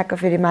भोलिपल्ट ठ्याक्क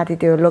फेरि माथि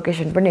त्यो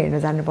लोकेसन पनि हेर्न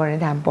जानुपर्ने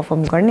थियो हामी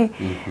पर्फर्म गर्ने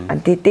अनि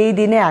त्यही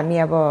दिनै हामी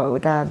अब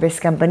उता बेस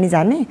क्याम्प पनि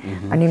जाने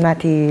अनि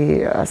माथि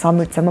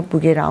समिटसम्म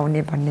पुगेर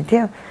आउने भन्ने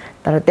थियो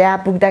तर त्यहाँ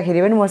पुग्दाखेरि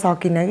पनि म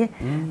सकिनँ कि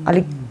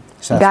अलिक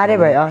गाह्रै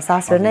भयो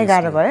सास फेर्नै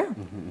गाह्रो भयो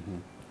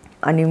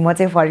अनि म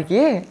चाहिँ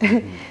फर्किएँ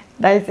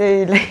दाइ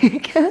चाहिँ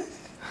लाइक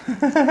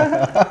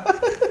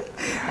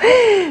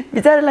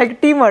बिचरा लाइक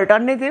टिमहरू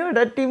टन्नै थियो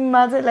र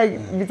टिममा चाहिँ लाइक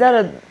बिचरा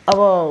अब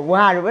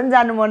उहाँहरू पनि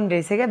जानु मन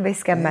रहेछ क्या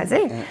बेस क्याम्पमा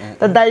चाहिँ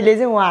तर दाइले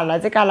चाहिँ उहाँहरूलाई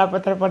चाहिँ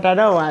कालापत्र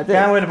पठाएर उहाँ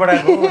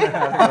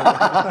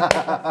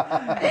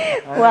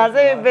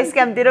चाहिँ बेस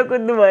क्याम्पतिर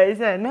कुद्नु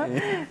भएछ होइन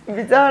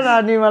बिचरा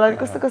अनि मलाई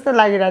कस्तो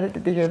लागिरहेको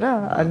थियो त्यतिखेर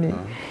अनि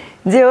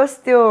जे होस्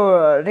त्यो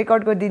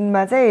रेकर्डको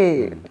दिनमा चाहिँ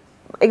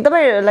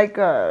एकदमै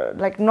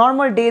लाइक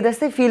नर्मल डे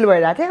जस्तै फिल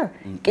भइरहेको थियो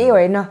केही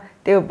होइन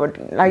त्यो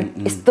लाइक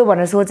यस्तो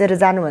भनेर सोचेर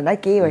जानुभन्दा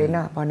केही होइन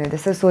भनेर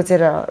जस्तो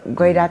सोचेर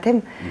गइरहेको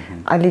थियौँ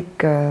अलिक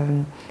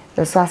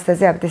स्वास्थ्य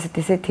चाहिँ अब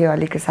त्यसै थियो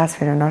अलिक सास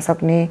फेर्न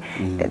नसक्ने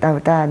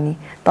यताउता अनि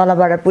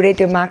तलबाट पुरै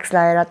त्यो मास्क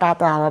लगाएर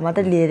तातो हावा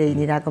मात्रै लिएर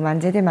हिँडिरहेको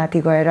मान्छे थियो माथि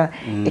गएर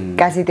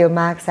एक्कासी त्यो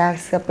मास्क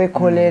सबै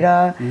खोलेर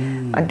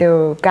अनि त्यो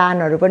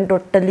कानहरू पनि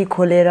टोटल्ली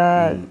खोलेर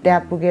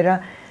त्यहाँ पुगेर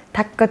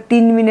ठ्याक्क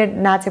 3 मिनट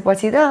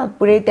नाचेपछि त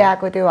पुरै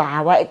त्यहाँको त्यो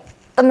हावा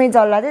एकदमै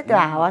जल्ला थियो त्यो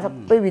हावा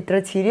सबै भित्र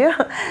छिर्यो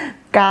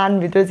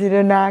कानभित्र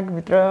छिर्यो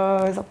नाकभित्र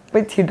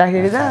सबै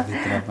छिर्दाखेरि त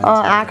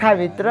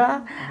आँखाभित्र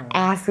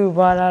आँसु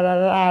बरार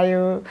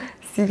आयो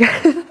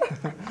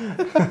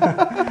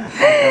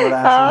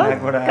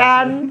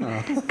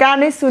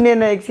कानै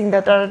सुनेन एकछिन त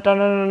टन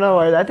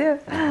भइरहेको थियो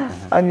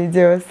अनि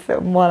जे होस्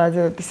मलाई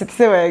चाहिँ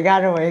त्यसै भयो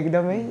गाह्रो भयो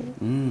एकदमै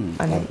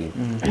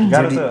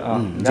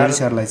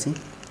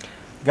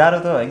गाह्रो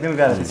त एकदमै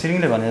गाह्रो थियो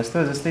छिरिङले भने जस्तो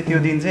जस्तै त्यो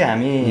दिन चाहिँ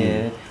हामी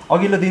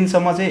अघिल्लो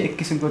दिनसम्म चाहिँ एक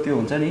किसिमको त्यो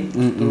हुन्छ नि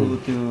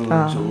त्यो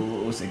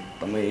जोस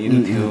एकदमै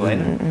थियो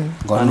होइन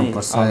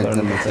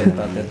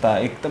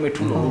एकदमै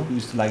ठुलो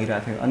जस्तो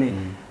लागिरहेको थियो अनि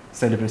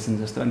सेलिब्रेसन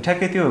जस्तो अनि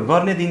ठ्याक्कै त्यो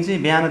गर्ने दिन चाहिँ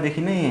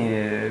बिहानदेखि नै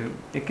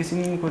एक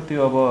किसिमको त्यो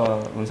अब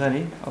हुन्छ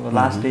नि अब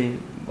लास्ट डे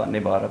भन्ने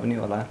भएर पनि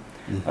होला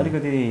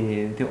अलिकति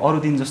त्यो अरू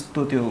दिन जस्तो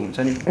त्यो हुन्छ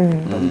नि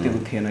त्यो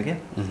थिएन क्या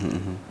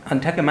अनि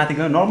ठ्याक्कै माथि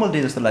गएर नर्मल डे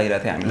जस्तो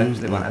लागिरहेको थियो हामीलाई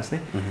जस्तै भने जस्तै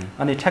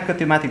अनि ठ्याक्कै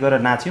त्यो माथि गएर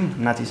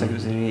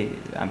नाचिसकेपछि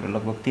हाम्रो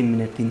लगभग 3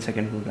 मिनट 3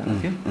 सेकेन्डको गाना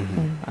थियो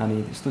अनि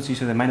त्यस्तो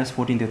चिसो थियो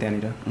 -14 थियो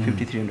त्यहाँनिर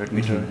 5300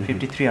 मिटर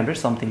 5300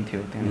 समथिङ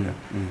थियो त्यहाँनिर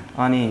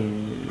अनि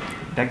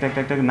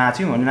ट्याक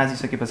नाच्यौँ अनि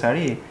नाचिसके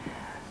पछाडि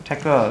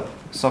ठ्याक्क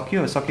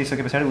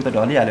सकिसके पछाडि उता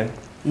ढलिहाल्यो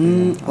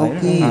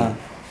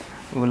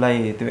उसलाई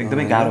त्यो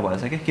एकदमै गाह्रो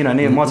भएछ क्या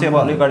किनभने म चाहिँ अब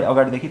अलिक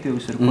अगाडिदेखि त्यो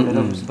उसहरू खोलेर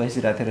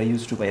बसिरहेको थियो र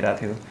युज टु भइरहेको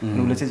थियो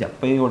उसले चाहिँ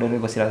झ्याप्पै ओढेर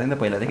बसिरहेको थियो नि त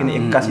पहिलादेखि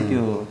एक्कासी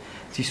त्यो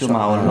चिसो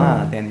माहौलमा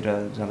त्यहाँनिर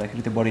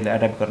जाँदाखेरि त्यो बडीलाई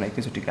एड्याप्ट गर्न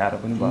एकैचोटि गाह्रो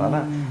पनि भयो होला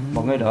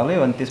भङ्गै ढल्यो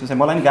अनि त्यसपछि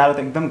मलाई पनि गाह्रो त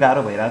एकदम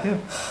गाह्रो भइरहेको थियो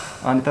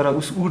अनि तर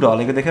ऊ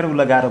ढलेको देखेर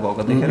उसलाई गाह्रो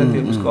भएको देखेर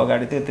त्यो उसको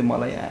अगाडि चाहिँ त्यो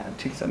मलाई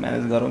ठिक छ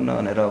म्यानेज गरौँ न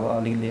भनेर अब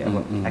अलिअलि अब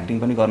एक्टिङ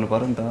पनि गर्नु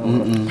पऱ्यो नि त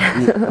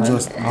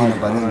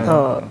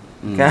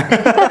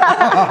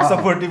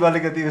सपोर्टिभ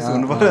अलिकति उस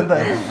हुनु पऱ्यो नि त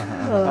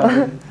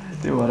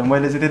त्यो भएर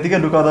मैले चाहिँ त्यतिकै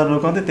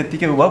लुकाउँदै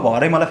त्यतिकै उ भयो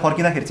भरै मलाई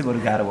फर्किँदाखेरि चाहिँ बरु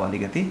गाह्रो भयो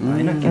अलिकति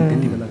होइन किन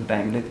त्यति बेलाको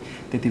टाइमले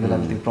त्यति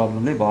बेलाको त्यो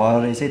प्रब्लमले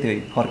भरै चाहिँ त्यो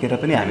फर्केर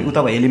पनि हामी उता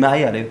हेलीमा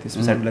आइहाल्यो त्यस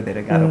पछाडिलाई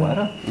धेरै गाह्रो भएर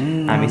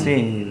हामी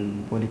चाहिँ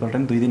भोलिपल्ट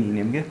पनि 2 दिन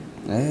हिँड्यौँ क्या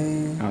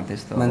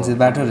त्यस्तो मान्छे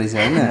बाटो रहेछ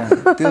होइन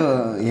त्यो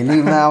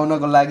हेलीमा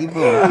आउनको लागि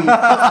पो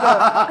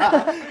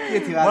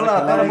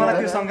मलाई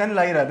त्यो शङ्का नि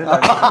लागिरहेको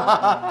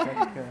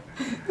थियो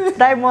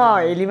दाइ म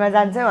हेलीमा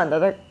जान्छ भन्दा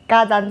त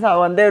कहाँ जान्छ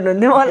भन्दै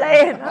हुनुहुन्थ्यो मलाई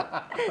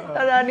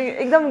तर अनि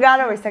एकदम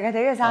गाह्रो भइसकेको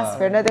थियो क्या सास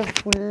फेर्न त्यो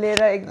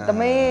फुल्लेर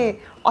एकदमै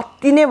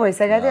अति नै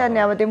भइसकेको थियो अनि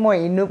अब त्यो म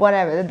हिँड्नु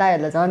पर्यो भने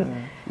दाइहरूलाई झन्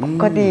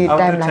कति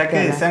टाइम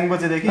लाग्थ्यो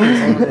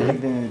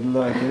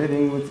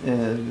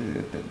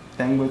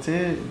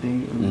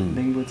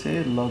ट्याङ्गोचे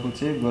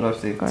लगोचे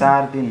गोरफसे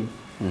 4 दिन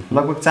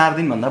लगभग 4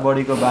 दिनभन्दा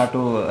बढीको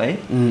बाटो है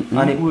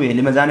अनि ऊ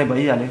हेलीमा जाने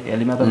भइहाल्यो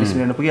हेलीमा त 20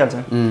 मिनटमा पुगिहाल्छ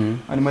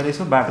अनि मैले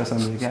यसो बाटो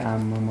सम्झेँ क्या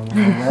आमा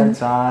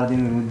 4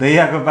 दिन हुँदै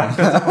आएको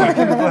बाटो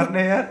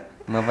पर्ने यार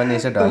म पनि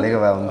यसो ढलेको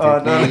भए हुन्थ्यो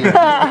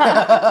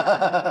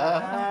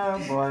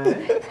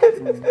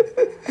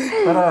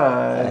तर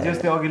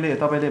जस्तै अघिले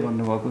तपाईँले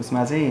भन्नुभएको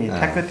उसमा चाहिँ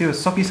ठ्याक्क त्यो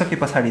सकिसके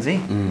पछाडि चाहिँ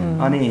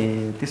अनि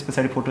त्यस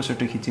पछाडि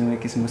फोटोसोटो खिच्यौँ एक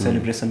किसिमको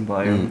सेलिब्रेसन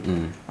भयो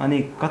अनि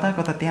कता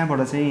त्यहाँबाट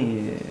चाहिँ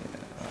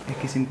एक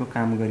किसिमको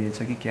काम गरिएछ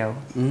कि क्या हो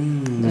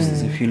जस्तो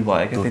चाहिँ फिल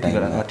भयो क्या त्यति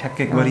बेला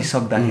ठ्याक्कै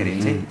गरिसक्दाखेरि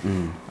चाहिँ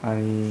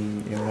अनि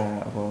एउटा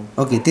अब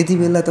ओके त्यति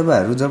बेला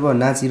तपाईँहरू जब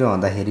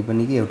नाचिरहँदाखेरि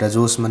पनि कि एउटा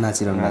जोसमा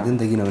नाचिरहनु भएको थियो नि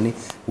त किनभने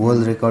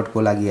वर्ल्ड रेकर्डको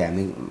लागि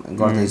हामी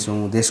गर्दैछौँ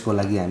देशको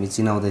लागि हामी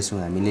चिनाउँदैछौँ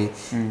हामीले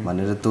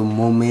भनेर त्यो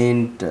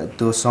मोमेन्ट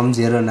त्यो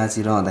सम्झेर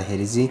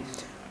नाचिरहँदाखेरि चाहिँ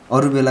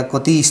अरू बेला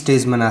कति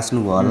स्टेजमा नाच्नु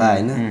भयो होला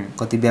होइन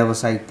कति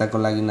व्यावसायिकताको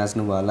लागि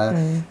नाच्नु भयो होला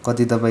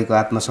कति तपाईँको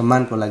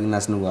आत्मसम्मानको लागि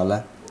नाच्नु भयो होला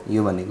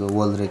यो भनेको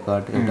वर्ल्ड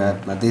रेकर्ड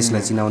एउटा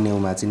देशलाई चिनाउने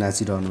उमा चाहिँ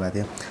नाचिरहनु भएको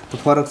थियो त्यो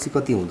फरक चाहिँ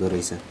कति हुँदो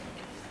रहेछ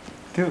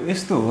त्यो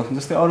यस्तो हो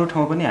जस्तै अरू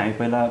ठाउँ पनि हामी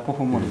पहिला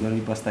पर्फर्महरू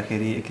गरी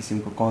बस्दाखेरि एक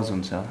किसिमको कज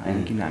हुन्छ होइन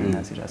किन हामी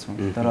नाचिरहेछौँ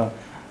तर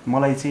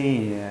मलाई चाहिँ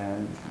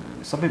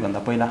सबैभन्दा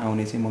पहिला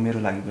आउने चाहिँ म मेरो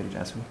लागि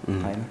गरिरहेको छु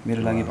होइन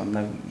मेरो लागि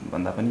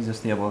भन्दा पनि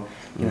जस्तै अब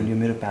किनभने यो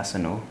मेरो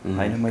प्यासन हो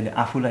होइन मैले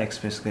आफूलाई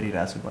एक्सप्रेस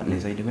गरिरहेको छु भन्ने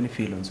जहिले पनि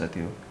फिल हुन्छ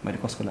त्यो मैले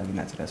कसको लागि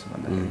नाचिरहेको छु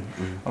भन्दाखेरि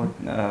अब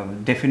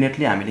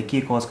डेफिनेटली हामीले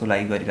के कजको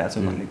लागि गरिरहेको छु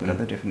भन्ने कुरा त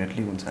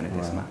डेफिनेटली हुन्छ नि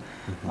त्यसमा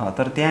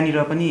तर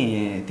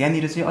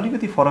त्यहाँनिर चाहिँ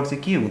अलिकति फरक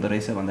चाहिँ के हुँदो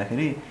रहेछ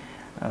भन्दाखेरि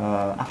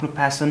आफ्नो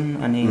प्यासन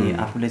अनि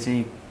आफूले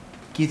चाहिँ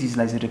के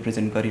चिजलाई चाहिँ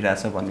रिप्रेजेन्ट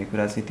गरिरहेछ भन्ने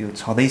कुरा चाहिँ त्यो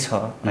छँदैछ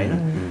होइन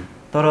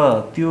तर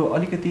त्यो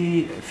अलिकति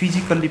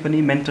फिजिकल्ली पनि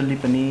मेन्टल्ली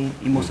पनि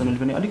इमोसनली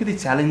पनि अलिकति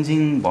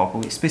च्यालेन्जिङ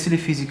भएको स्पेसली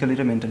फिजिकली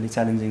र मेन्टल्ली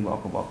च्यालेन्जिङ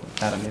भएको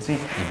कारणले चाहिँ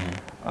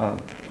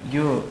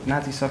यो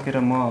नाचिसकेर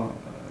म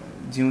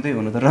जिउँदै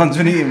हुनु त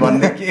रहन्छु नि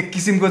भन्ने एक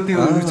किसिमको त्यो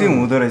चाहिँ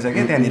हुँदो रहेछ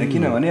क्या त्यहाँनिर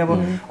किनभने अब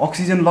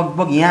अक्सिजन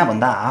लगभग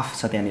यहाँभन्दा हाफ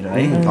छ त्यहाँनिर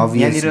है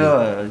यहाँनिर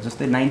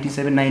जस्तै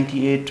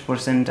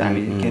 97-98%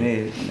 हामी के अरे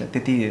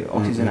त्यति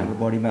अक्सिजन हाम्रो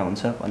बडीमा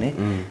हुन्छ भने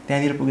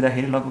त्यहाँनिर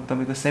पुग्दाखेरि लगभग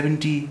तपाईँको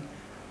 70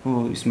 को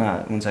उसमा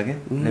हुन्छ क्या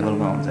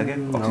लेभलमा हुन्छ क्या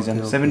अक्सिजन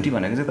 70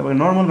 भनेको चाहिँ तपाईँको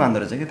नर्मल मान्दो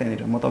रहेछ क्या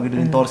त्यहाँनिर म त अघिल्लो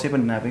दिन तर्से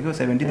पनि नापेको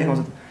 70 देखाउँछ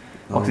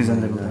अक्सिजन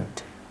लेभल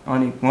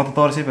अनि म त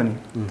तर्से पनि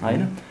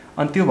होइन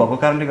अनि त्यो भएको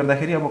कारणले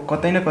गर्दाखेरि अब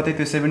कतै न कतै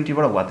त्यो 70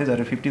 बाट भत्तै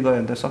झरेर 50 गयो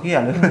भने त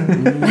सकिहाल्यो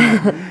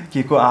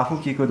के को आफू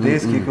के को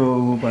देश के को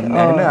भन्ने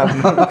होइन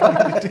आफ्नो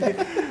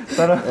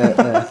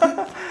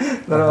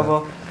तर अब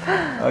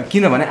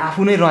किनभने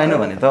आफू नै रहेन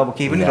भने त अब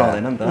केही पनि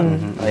रहँदैन नि त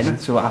होइन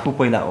सो आफू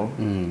पहिला हो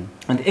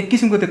अनि एक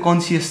किसिमको त्यो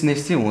कन्सियसनेस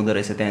चाहिँ हुँदो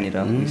रहेछ त्यहाँनिर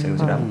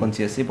पुगिसकेपछि आफू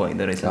कन्सियस चाहिँ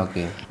भइँदो रहेछ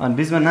अनि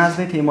बिचमा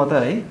नाच्दै थिएँ म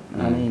त है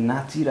अनि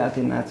नाचिरहेको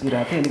थिएँ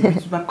अनि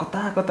बिचमा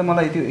कता कता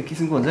मलाई त्यो एक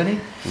किसिमको हुन्छ नि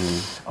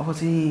अब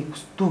चाहिँ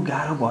कस्तो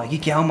गाह्रो भयो कि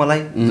क्या हो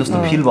मलाई जस्तो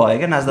फिल भयो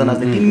क्या नाच्दा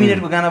नाच्दै 3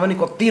 मिनटको गाना पनि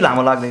कति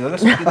लामो लाग्दै गयो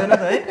क्या सकिँदैन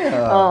त है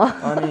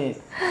अनि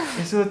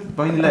यसो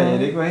बहिनीलाई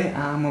हेरेको है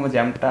आमामा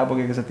झ्याम्टा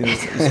बोकेको छ त्यो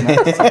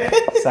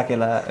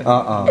साकेला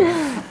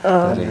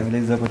हामीले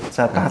जब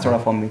 5वटा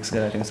फर्म मिक्स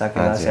गरेर थियौँ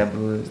साकेला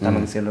स्याब्रु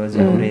तामाङ सेलो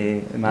झ्याउरे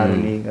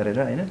मारुनी गरेर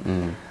होइन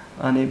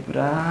अनि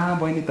पुरा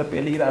बहिनी त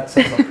पेलिरहेको छ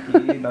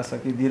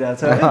नसकी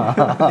दिइरहेछ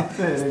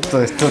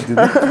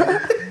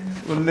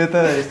उसले त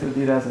यस्तो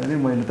दिइरहेछ भने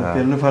मैले त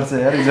पेल्नुपर्छ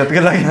यार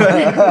इज्जतकै लागि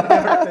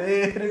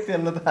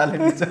पेल्नु त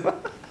हालेको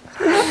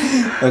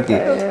ओके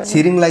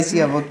छिरिङलाई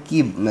चाहिँ अब के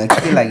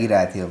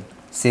लागिरहेको थियो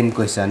सेम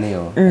क्वेसनै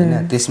हो होइन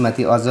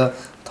त्यसमाथि अझ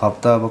थप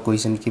त अब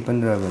क्वेसन के पनि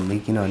रह्यो भने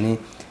किनभने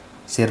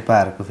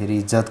शेर्पाहरूको फेरि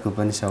इज्जतको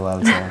पनि सवाल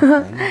छ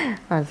होइन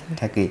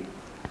ठ्याक्कै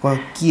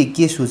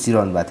के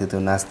सोचिरहनु भएको थियो त्यो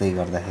नाच्दै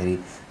गर्दाखेरि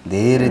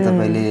धेरै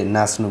तपाईँले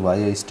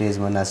नाच्नुभयो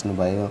स्टेजमा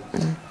नाच्नुभयो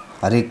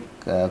हरेक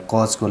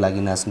कजको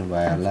लागि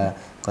नाच्नुभयो होला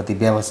कति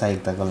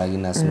व्यावसायिकताको लागि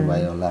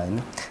नाच्नुभयो होला होइन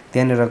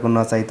त्यहाँनिरको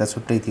नचाइ त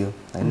छुट्टै थियो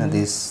होइन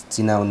देश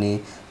चिनाउने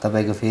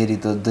तपाईँको फेरि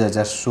त्यो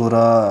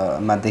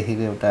 2016मा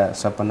देखेको एउटा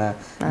सपना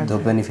त्यो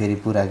पनि फेरि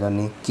पुरा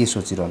गर्ने के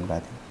सोचिरहनु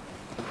भएको थियो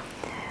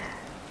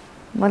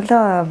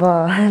मतलब अब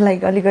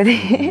लाइक अलिकति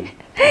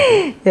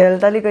हेर्नु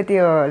त अलिकति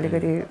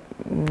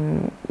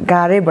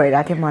गाह्रै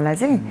भइरहेको थियो मलाई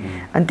चाहिँ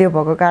अनि त्यो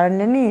भएको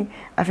कारणले नि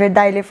फेरि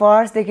दाइले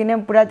फर्स्टदेखि नै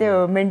पुरा त्यो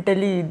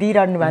मेन्टली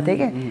दिइरहनु भएको थियो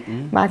क्या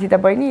माथि त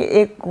बहिनी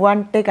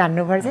 1 टेक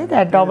हान्नुपर्छ है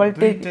त्यहाँ डबल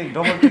टेक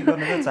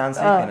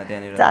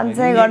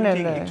चान्सै गर्ने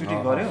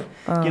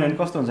किनभने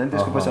कस्तो हुन्छ नि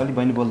त्यसको पछि अलिक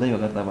बहिनी बोल्दै हो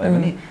गर्दा भयो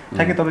भने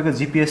ठ्याक्कै तपाईँको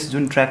जिपिएस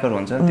जुन ट्र्याकर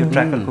हुन्छ त्यो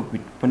ट्र्याकरको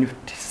पनि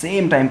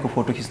सेम टाइमको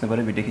फोटो खिच्नु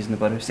पऱ्यो भिडियो खिच्नु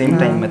पऱ्यो सेम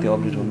टाइममा त्यो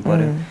अपडेट हुनु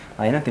पऱ्यो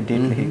होइन त्यो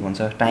डेट लेखेको हुन्छ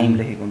टाइम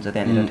लेखेको हुन्छ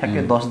त्यहाँनिर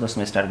ठ्याक्कै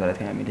 10:10मा स्टार्ट गरेको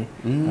थियौँ हामीले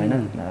होइन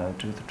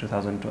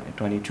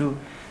 2022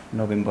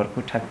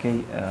 नोभेम्बरको ठ्याक्कै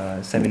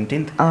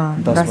 17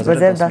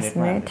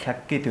 10:10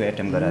 ठ्याक्कै त्यो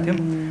एटेम्प गरेको थियौँ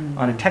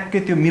अनि ठ्याक्कै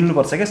त्यो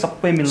मिल्नुपर्छ क्या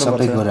सबै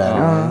मिल्नुपर्छ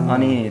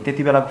अनि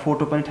त्यति बेलाको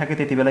फोटो पनि ठ्याक्कै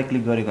त्यति बेला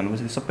क्लिक गरेको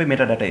हुनुपर्छ सबै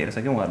मेटाडाटा हेर्छ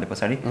क्या उहाँहरूले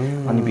पछाडि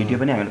अनि भिडियो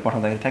पनि हामीले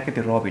पठाउँदाखेरि ठ्याक्कै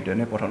त्यो र भिडियो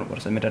नै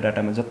पठाउनुपर्छ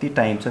मेटाडाटामा जति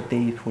टाइम छ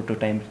त्यही फोटो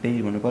टाइम त्यही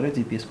हुनु पऱ्यो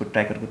जिपिएसको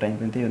ट्र्याकरको टाइम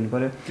पनि त्यही हुनु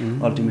पऱ्यो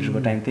अल्टिमिटरको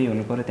टाइम त्यही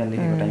हुनु पऱ्यो त्यहाँ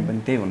लेखेको टाइम पनि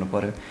त्यही हुनु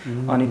पऱ्यो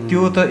अनि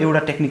त्यो त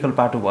एउटा टेक्निकल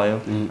पाटो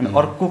भयो अनि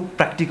अर्को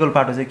प्र्याक्टिकल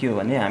पाटो चाहिँ के हो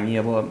भने हामी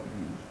अब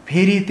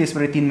फेरि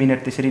त्यसबाट 3 मिनट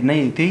त्यसरी नै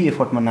त्यही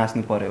एफर्टमा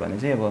नाच्नु पऱ्यो भने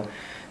चाहिँ अब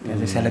त्यहाँ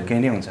चाहिँ सेलेक्टै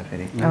नै हुन्छ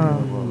फेरि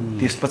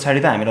त्यस पछाडि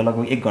त हामीलाई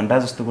लगभग 1 घन्टा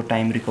जस्तोको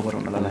टाइम रिकभर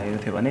हुनलाई लागेको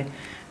थियो भने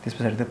त्यस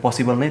पछाडि त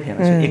पोसिबल नै थिएन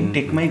एक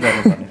टेकमै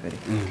गर्नुपर्ने फेरि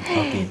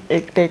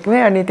एक टेकमै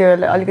अनि त्यो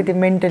अलिकति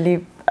मेन्टली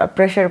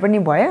प्रेसर पनि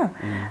भयो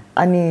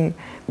अनि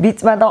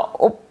बिचमा त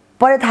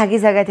ओपरै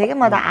थाकिसकेको थिएँ कि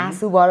म त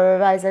आँसु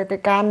भरेर आइसकेको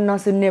थिएँ कान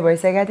नसुन्ने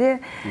भइसकेको थिएँ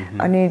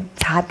अनि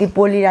छाती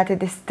पोलिरहेको थियो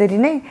त्यसरी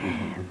नै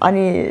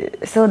अनि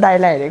सो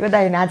दाइलाई हेरेको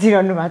दाइ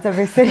नाचिरहनु भएको छ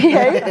बेसरी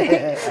है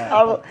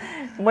अब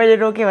मैले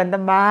रोकेँ भने त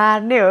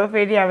मार्ने हो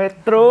फेरि अब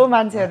यत्रो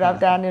मान्छेहरू अब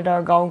त्यहाँनिर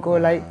गाउँको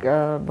लाइक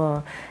अब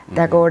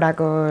त्यहाँको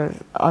वडाको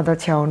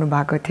अध्यक्ष हुनु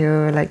भएको थियो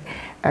लाइक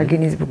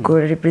गिनिज बुकको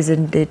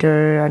रिप्रेजेन्टेटर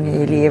अनि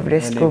हिली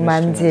एभरेस्टको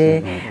मान्छे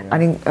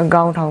अनि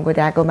गाउँठाउँको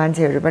त्यहाँको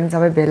मान्छेहरू पनि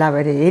सबै भेला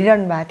भएर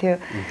हेरिरहनु भएको थियो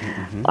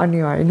अनि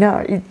होइन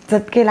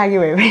इज्जतकै लागि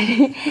भयो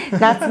भने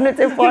नाच्नु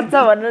चाहिँ पर्छ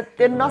भनेर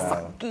त्यो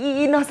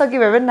नसकी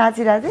भए पनि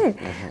नाचिरहेको थिएँ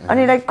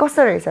अनि लाइक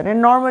कस्तो रहेछ भने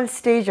नर्मल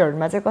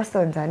स्टेजहरूमा चाहिँ कस्तो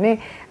हुन्छ भने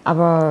अब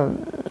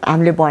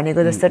हामीले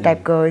भनेको जस्तो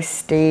टाइपको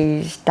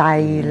स्टेज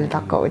स्टाइल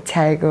टक्क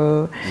ओछ्याएको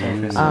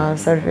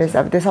सर्फेस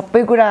अब त्यो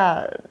सबै कुरा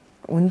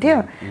हुन्थ्यो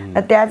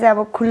त्यहाँ चाहिँ अब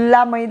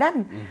खुल्ला मैदान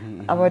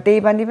अब त्यही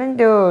पनि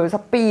त्यो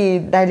सबै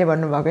दाइले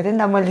भन्नुभएको थियो नि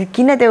त मैले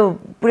किन त्यो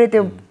पुरै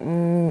त्यो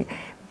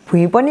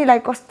भुइँ पनि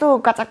लाइक कस्तो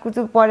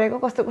काचाकुचुक परेको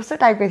कस्तो कस्तो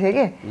टाइपको थियो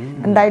कि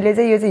अनि दाइले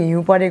चाहिँ यो चाहिँ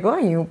हिउँ परेको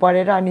हिउँ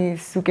परेर अनि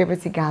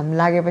सुकेपछि घाम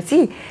लागेपछि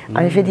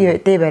अनि फेरि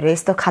त्यही भएर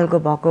यस्तो खालको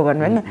भएको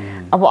भन्नु होइन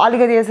अब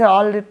अलिकति यसो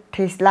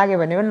ठेस लाग्यो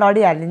भने पनि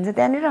लडिहालिन्छ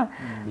त्यहाँनिर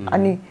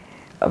अनि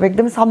अब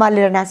एकदम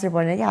सम्हालेर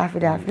नाच्नुपर्ने क्या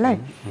आफूलाई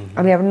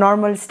अनि अब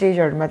नर्मल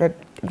स्टेजहरूमा त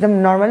एकदम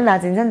नर्मल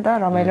नाचिन्छ नि त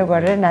रमाइलो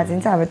गरेर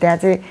नाचिन्छ अब त्यहाँ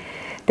चाहिँ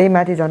त्यही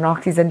माथि झन्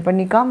अक्सिजन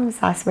पनि कम,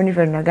 सास पनि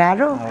फेर्न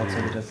गाह्रो,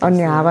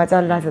 अनि हावा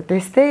चलिरहेछ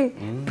त्यस्तै,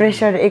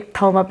 प्रेसर एक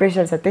ठाउँमा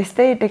प्रेसर छ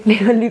त्यस्तै,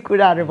 टेक्निकली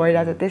कुराहरू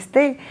भइरहेछ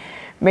त्यस्तै,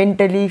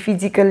 मेन्टली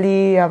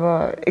फिजिकली अब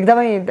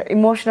एकदमै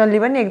इमोसनल्ली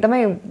पनि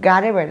एकदमै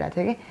गाह्रै भइरहेको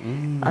थियो कि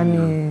अनि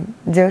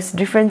जस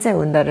डिफ्रेन्स चाहिँ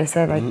हुँदो रहेछ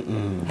लाइक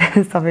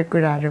सबै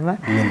कुराहरूमा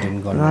मेन्टेन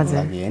गर्नको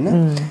लागि हैन।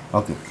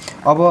 ओके,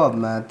 अब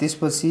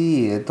त्यसपछि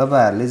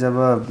तपाईहरुले जब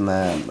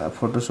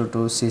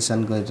फोटोसोटो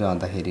सेसन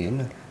गरिरहँदाखेरि हैन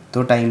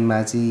त्यो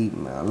टाइममा चाहिँ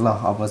ल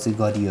अब चाहिँ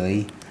गरियो है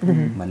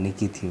भन्ने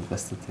के थियो,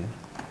 कस्तो थियो?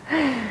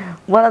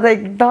 मलाई त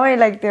एकदमै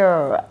लाइक त्यो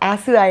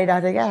आँसु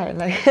आइरहेको थियो क्या,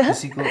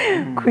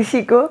 लाइक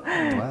खुसीको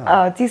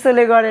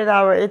चिसोले गरेर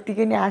अब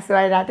यतिकै नै आँसु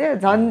आइरहेको थियो।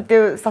 झन् त्यो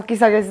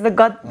सकिसकेपछि त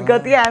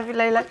गति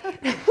आफूलाई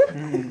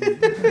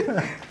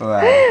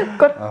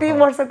कति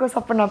वर्षको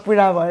सपना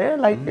पुरा भयो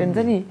लाइक हुन्छ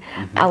नि।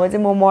 अब चाहिँ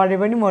म मरे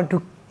पनि म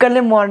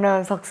ढुक्कले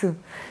मर्न सक्छु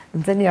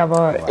हुन्छ नि। अब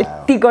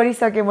यति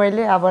गरिसकेँ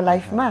मैले अब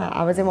लाइफमा,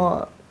 अब चाहिँ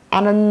म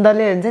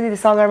आनन्दले हुन्छ नि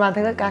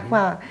सगरमाथाको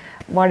काखमा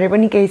मरे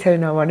पनि केही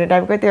छैन भन्ने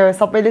टाइपको त्यो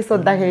सबैले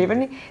सोद्धाखेरि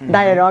पनि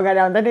दाइहरू अगाडि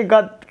आउँदा नि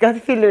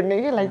गद फिल हुने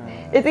कि लाइक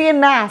यतिकै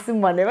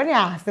नहाँसौँ भने पनि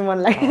हाँस्नु मन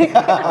लाग्ने,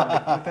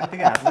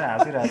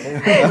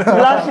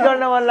 ब्लस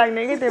गर्न मन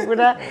लाग्ने कि त्यो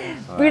पुरा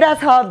पीडा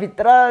छ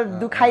भित्र,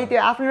 दुखाइ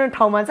त्यो आफ्नो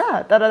ठाउँमा छ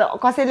तर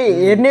कसैले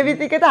हेर्ने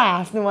बित्तिकै त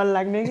हाँस्नु मन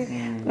लाग्ने कि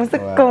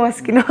मुसुक्क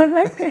मस्किन मन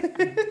लाग्ने।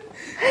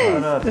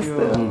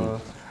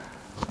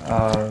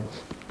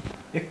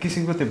 एक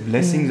किसिमको त्यो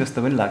ब्लेसिङ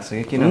जस्तो पनि लाग्छ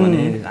कि,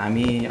 किनभने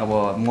हामी अब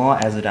म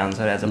as a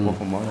dancer as a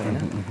performer होइन,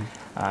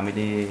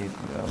 हामीले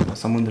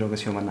समुद्रको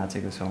छेउमा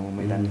नाचेको छौँ,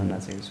 मैदानमा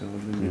नाचेको छौँ,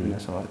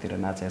 विभिन्न सहरतिर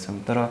नाचेका छौँ,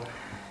 तर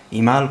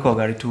हिमालको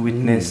अगाडि टु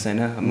विटनेस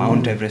होइन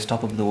Mount Everest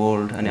top of the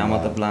world अनि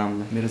आमातप्लाम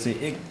मेरो चाहिँ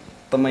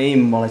एकदमै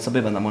मलाई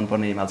सबैभन्दा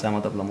मनपर्ने हिमाल चाहिँ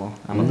आमातप्लाम हो।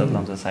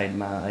 आमातप्लाम छ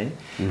साइडमा है,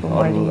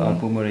 अरू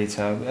पुमरै छ,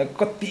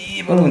 कति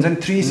बरु हुन्छ नि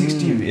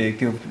 360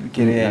 त्यो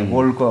के अरे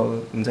वर्ल्डको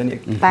हुन्छ नि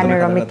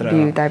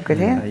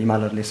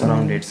हिमालहरूले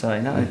सराउन्डेड छ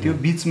होइन। त्यो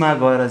बिचमा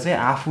गएर चाहिँ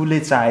आफूले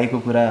चाहेको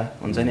कुरा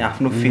हुन्छ नि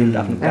आफ्नो फिल्ड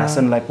आफ्नो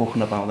प्यासनलाई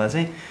पोख्न पाउँदा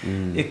चाहिँ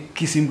एक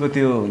किसिमको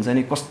त्यो हुन्छ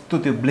नि कस्तो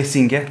त्यो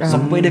ब्लेसिङ क्या,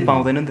 सबैले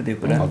पाउँदैन नि त त्यो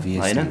कुरा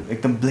होइन,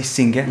 एकदम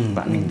ब्लेसिङ क्या,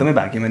 एकदमै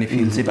भाग्यमानी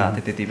फिल चाहिँ भएको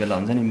थियो त्यति बेला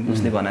हुन्छ नि।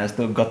 उसले भने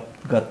जस्तो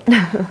गत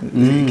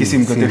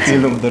किसिमको त्यो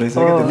फिल हुँदो रहेछ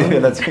कि त्यति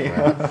बेला चाहिँ।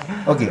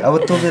 ओके, अब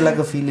त्यो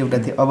बेलाको फिल एउटा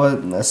थियो। अब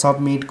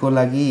सबमिटको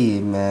लागि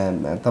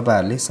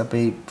तपाईँहरूले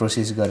सबै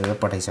प्रोसेस गरेर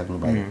पठाइसक्नु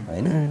भयो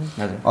होइन।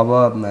 अब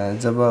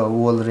जब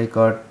वर्ल्ड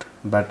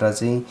रेकर्डबाट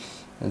चाहिँ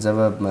जब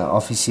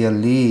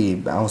अफिसियल्ली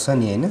आउँछ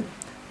नि होइन,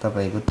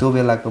 तपाईँको त्यो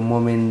बेलाको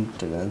मोमेन्ट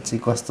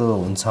चाहिँ कस्तो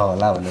हुन्छ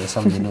होला भनेर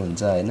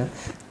सम्झिनुहुन्छ होइन?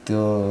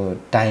 त्यो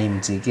टाइम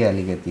चाहिँ के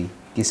अलिकति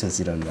के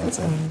सोचिरहनु भएको छ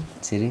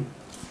छिरिङ?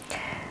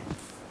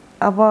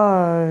 अब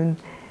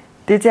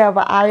त्यो चाहिँ अब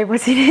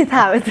आएपछि नै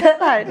थाहा हुन्छ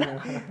होइन,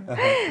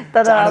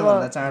 तर अब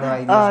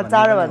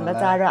चाँडोभन्दा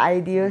चाँडो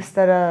आइदियोस्।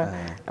 तर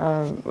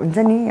हुन्छ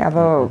नि अब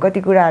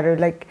कति कुराहरू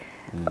लाइक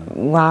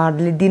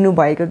उहाँहरूले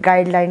दिनुभएको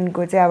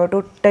गाइडलाइनको चाहिँ अब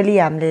टोटली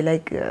हामीले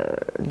लाइक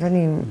हुन्छ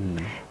नि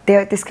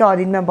त्यसकै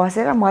अधीनमा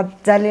बसेर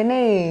मजाले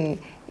नै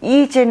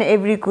इच एन्ड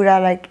एभ्री कुरा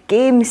लाइक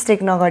केही मिस्टेक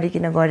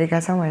नगरिकन गरेका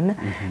छौँ होइन।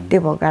 त्यो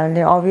भएको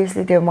कारणले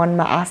अभियसली त्यो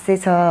मनमा आश चाहिँ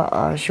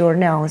छ स्योर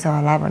नै आउँछ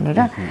होला भनेर।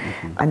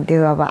 अनि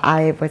त्यो अब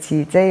आएपछि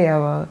चाहिँ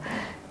अब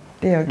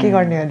त्यही हो, के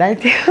गर्ने हो दाइ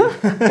त्यो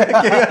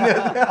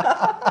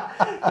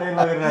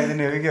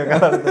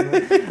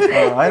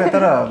होइन।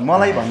 तर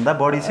मलाई भन्दा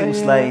बढी चाहिँ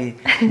उसलाई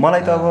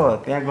मलाई त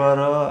अब त्यहाँ गएर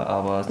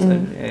अब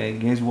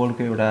गिनिज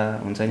वर्ल्डको एउटा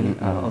हुन्छ नि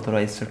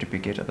अथोराइज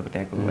सर्टिफिकेट अथवा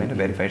त्यहाँको होइन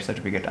भेरिफाइड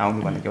सर्टिफिकेट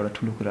आउनु भनेको एउटा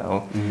ठुलो कुरा हो,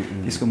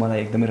 त्यसको मलाई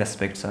एकदमै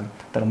रेस्पेक्ट छ।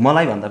 तर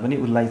मलाई भन्दा पनि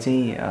उसलाई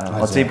चाहिँ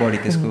अझै बढी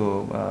त्यसको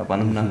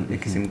भनौँ न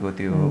एक किसिमको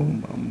त्यो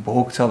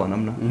भोग छ भनौँ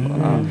न,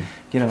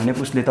 किनभने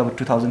उसले त अब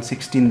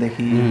 2016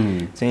 देखि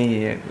चाहिँ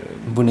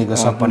बुनेको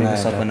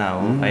सपना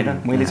हो होइन।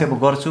 मैले चाहिँ अब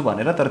गर्छु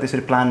भनेर तर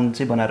त्यसरी प्लान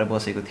चाहिँ बनाएर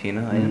बसेको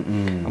थिइनँ होइन।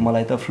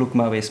 मलाई त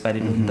फ्लुकमा अब यसपालि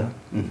लु नि त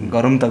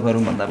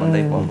गरौँ भन्दा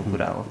भएको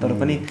कुरा हो। तर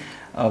पनि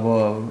अब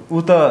ऊ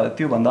त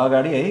त्योभन्दा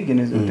अगाडि है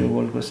गिनिज त्यो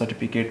वर्ल्डको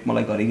सर्टिफिकेट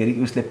मलाई घरिघरि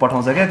उसले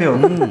पठाउँछ क्या, त्यो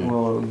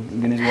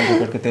गिनिज वर्ल्ड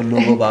रेकर्डको त्यो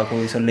लोगो भएको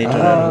यसो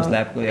लेटरहरू उसले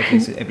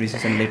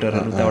एप्रिसिएसन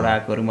लेटरहरू त्यहाँबाट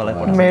आएकोहरू मलाई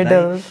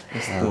पठाउँछ,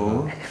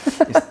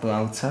 यस्तो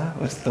आउँछ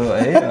उस्तो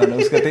है। अनि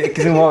उसको त्यो एक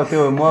किसिम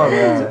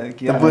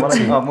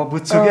म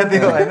बुझ्छु क्या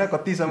त्यो होइन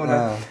कतिसम्म।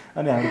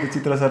 अनि हाम्रो त्यो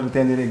चित्र सर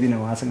त्यहाँनिर एक दिन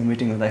उहाँसँग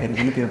मिटिङ हुँदाखेरि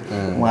पनि त्यो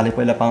उहाँले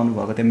पहिला पाउनु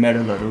भएको त्यो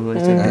मेडलहरू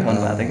यसो देखाउनु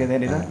भएको थियो क्या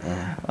त्यहाँनिर।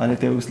 अनि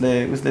त्यो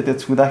उसले त्यो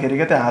छुँदाखेरि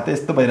क्या त्यो हात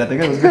यस्तो भइरहेको थियो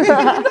क्या उसको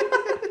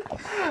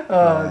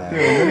त्यो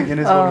हुन्छ नि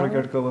गिनिज वर्ल्ड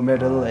रेकर्डको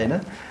मेडल होइन।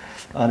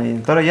 अनि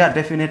तर या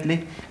डेफिनेटली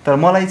तर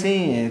मलाई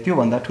चाहिँ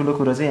त्योभन्दा ठुलो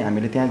कुरा चाहिँ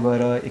हामीले त्यहाँ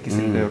गएर एक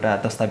किसिमको एउटा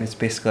दस्तावेज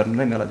पेस गर्नु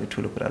नै मलाई चाहिँ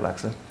ठुलो कुरा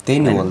लाग्छ। त्यही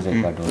नै वर्ल्ड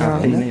रेकर्ड हो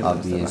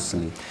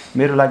अभियसली।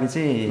 मेरो लागि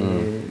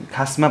चाहिँ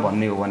खासमा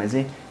भन्ने हो भने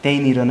चाहिँ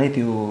त्यहीँनिर नै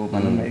त्यो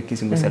भनौँ न एक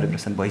किसिमको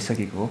सेलिब्रेसन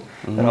भइसकेको हो।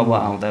 तर अब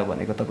आउँदा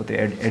भनेको तपाईँ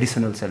त्यो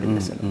एडिसनल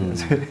सेलिब्रेसन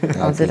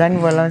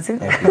बोलाउँछु।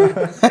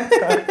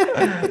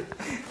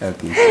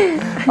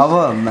 अब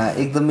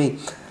एकदमै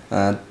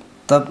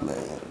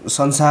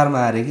संसारमा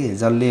अरे कि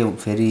जसले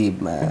फेरि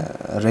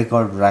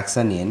रेकर्ड राख्छ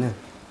नि होइन,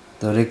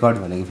 त्यो रेकर्ड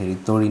भनेको फेरि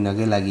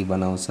तोडिनकै लागि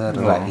बनाउँछ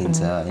र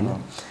राखिन्छ होइन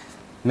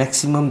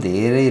म्याक्सिमम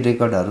धेरै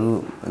रेकर्डहरू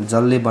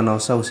जसले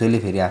बनाउँछ उसैले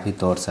फेरि आफै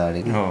तोड्छ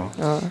अरे कि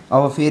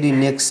अब फेरि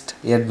नेक्स्ट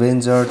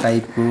एडभेन्चर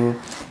टाइपको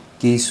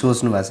केही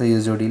सोच्नु भएको छ यो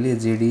जोडीले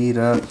जेडी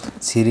र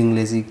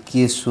छिरिङले चाहिँ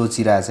के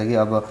सोचिरहेछ कि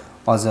अब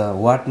अझ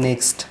वाट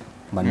नेक्स्ट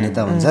भन्ने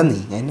त हुन्छ नि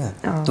होइन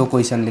त्यो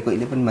क्वेसनले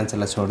कहिले पनि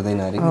मान्छेलाई छोड्दैन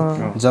अरे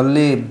कि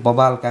जसले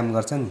बबाल काम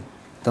गर्छ नि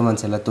त्यो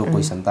मान्छेलाई त्यो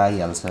क्वेसन त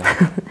आइहाल्छ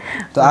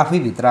त्यो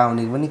आफैभित्र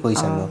आउने पनि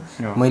क्वेसन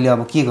हो मैले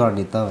अब के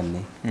गर्ने त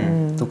भन्ने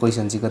त्यो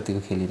क्वेसन चाहिँ कतिको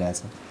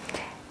खेलिरहेछ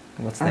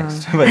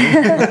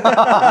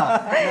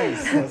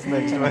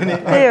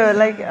त्यही हो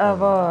लाइक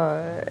अब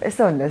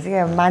यस्तो हुँदो रहेछ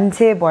क्या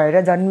मान्छे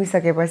भएर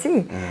जन्मिसकेपछि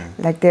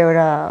लाइक त्यो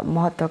एउटा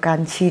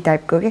महत्त्वकांक्षी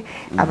टाइपको कि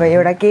अब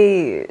एउटा केही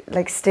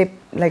लाइक स्टेप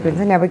लाइक हुन्छ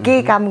नि अब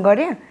केही काम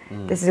गऱ्यो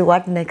त्यसपछि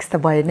वाट नेक्स्ट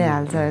त भइ नै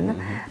हाल्छ होइन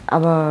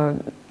अब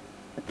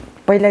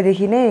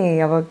पहिलादेखि नै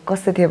अब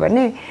कस्तो थियो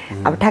भने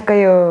अब ठ्याक्कै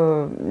यो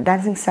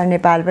डान्सिङ स्टार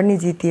नेपाल पनि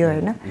जित्यो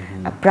होइन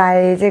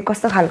प्रायः चाहिँ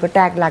कस्तो खालको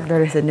ट्याग लाग्दो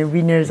रहेछ भने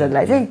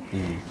विनर्सहरूलाई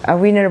चाहिँ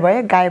विनर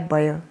भयो गायब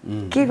भयो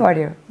के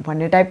गर्यो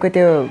भन्ने टाइपको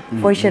त्यो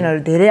क्वेसनहरू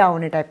धेरै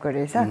आउने टाइपको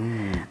रहेछ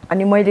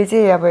अनि मैले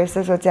चाहिँ अब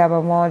यस्तो सोचेँ अब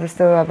म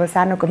जस्तो अब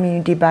सानो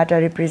कम्युनिटीबाट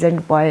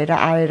रिप्रेजेन्ट भएर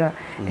आएर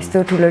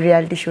यस्तो ठुलो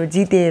रियालिटी सो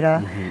जितेर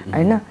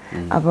होइन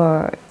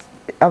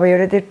अब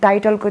एउटा त्यो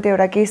टाइटलको त्यो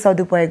एउटा केही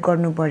सदुपयोग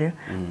गर्नु पर्यो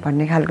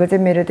भन्ने खालको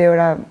चाहिँ मेरो त्यो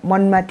एउटा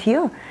मनमा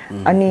थियो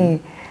अनि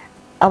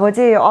अब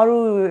चाहिँ अरू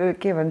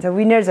के भन्छ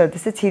विनर्सहरू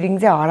त्यस्तै छिरिङ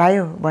चाहिँ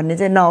हरायो भन्ने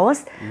चाहिँ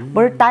नहोस्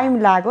बरु टाइम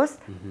लागोस्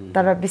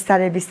तर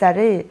बिस्तारै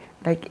बिस्तारै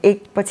लाइक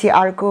एकपछि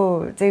अर्को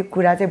चाहिँ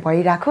कुरा चाहिँ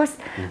भइराखोस्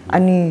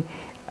अनि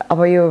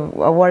अब यो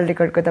वर्ल्ड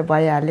रेकर्डको त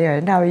भइहाल्यो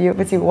होइन अब यो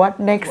पछि वाट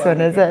नेक्स्ट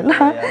भनेर चाहिँ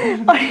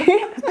होइन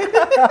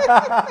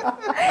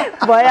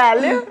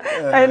भइहाल्यो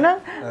होइन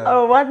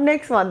अब वाट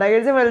नेक्स्ट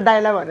भन्दाखेरि चाहिँ मैले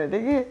दाइलाई भनेको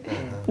थिएँ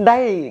कि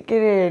दाइ के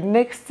अरे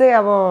नेक्स्ट चाहिँ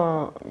अब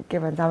के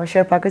भन्छ अब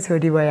शेर्पाकै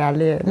छोरी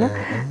भइहाल्यो होइन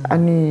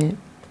अनि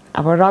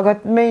अब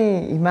रगतमै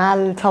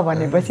हिमाल छ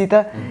भनेपछि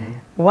त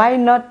why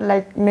not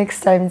like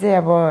next time चाहिँ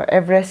अब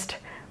एभरेस्ट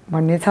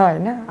भन्ने छ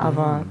होइन अब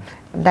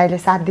दाइले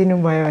साथ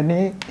दिनुभयो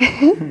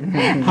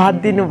भने हात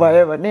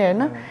दिनुभयो भने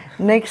होइन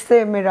नेक्स्ट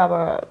चाहिँ मेरो अब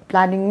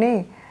प्लानिङ नै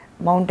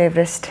माउन्ट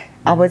एभरेस्ट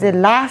अब चाहिँ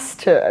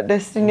लास्ट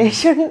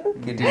डेस्टिनेसन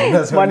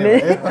भन्ने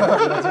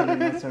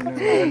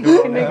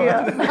किनकि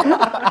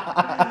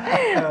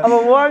अब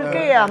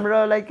वर्ल्डकै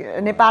हाम्रो लाइक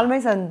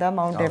नेपालमै छ नि त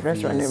माउन्ट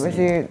एभरेस्ट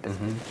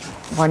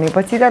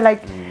भनेपछि त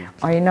लाइक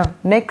होइन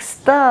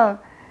नेक्स्ट त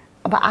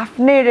अब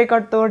आफ्नै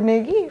रेकर्ड तोड्ने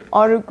कि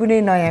अरू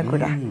कुनै नयाँ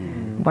कुरा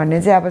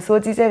भन्ने चाहिँ अब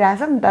सोची चाहिँ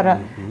रहेछौँ तर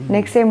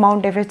नेक्स्ट चाहिँ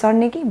माउन्ट एभरेस्ट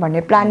चढ्ने कि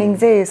भन्ने प्लानिङ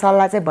चाहिँ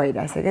सल्लाह चाहिँ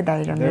भइरहेछ क्या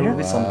दाइ र मेरो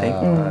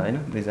होइन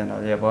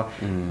दुईजनाले अब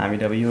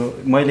हामीले अब यो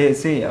मैले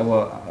चाहिँ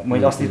अब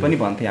मैले अस्ति पनि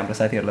भन्थेँ हाम्रो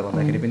साथीहरूलाई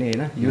भन्दाखेरि पनि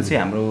होइन यो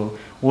चाहिँ हाम्रो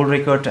वर्ल्ड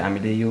रेकर्ड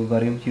हामीले यो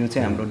गऱ्यौँ यो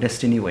चाहिँ हाम्रो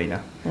डेस्टिनी होइन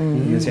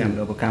यो चाहिँ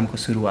हाम्रो अब कामको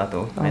सुरुवात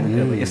हो होइन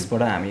अब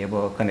यसबाट हामी अब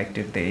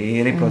कनेक्टेड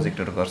धेरै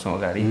प्रोजेक्टहरू गर्छौँ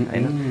अगाडि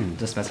होइन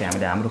जसमा चाहिँ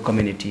हामीले हाम्रो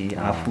कम्युनिटी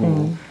आफू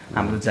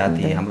हाम्रो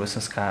जाति हाम्रो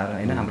संस्कार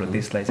होइन हाम्रो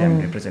देशलाई चाहिँ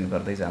हामी रिप्रेजेन्ट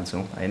गर्दै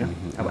जान्छौँ होइन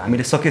अब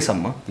हामीले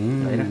सकेसम्म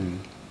होइन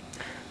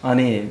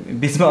अनि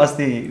बिचमा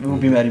अस्ति ऊ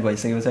बिमारी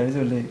भइसके पछाडि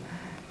चाहिँ उसले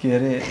के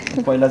अरे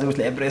पहिला चाहिँ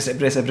उसले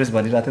एभरेस्ट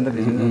भनिरहेको थियो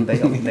नि त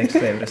भिडियो नेक्स्ट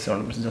एभरेस्ट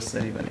चढ्नुपर्छ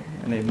जसरी भने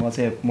अनि म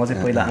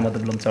चाहिँ पहिला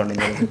आमादुल्लम चढ्ने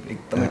मेरो चाहिँ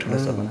एकदमै ठुलो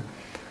सपना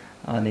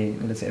अनि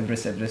उसले चाहिँ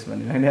एभरेस्ट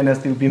भनिरहेको अनि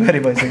अस्ति ऊ बिमारी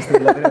भइसकेपछि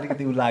उसलाई पनि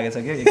अलिकति ऊ लागेछ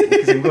क्या एक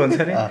किसिमको हुन्छ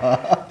नि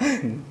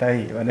दाइ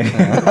भने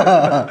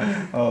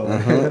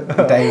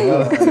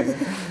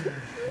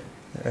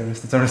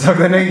एभरेस्ट चढ्न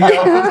सक्दैन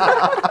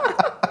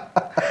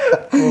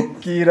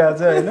कि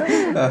रहेछ होइन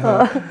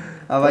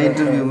अब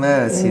इन्टरभ्यूमा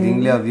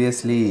छिरिङले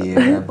अभियसली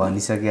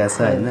भनिसकेको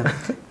छ होइन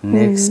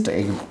नेक्स्ट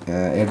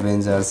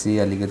एडभेन्चर चाहिँ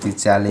अलिकति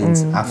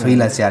च्यालेन्ज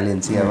आफैलाई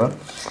च्यालेन्ज चाहिँ अब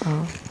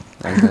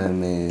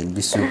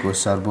विश्वको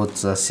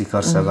सर्वोच्च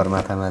शिखर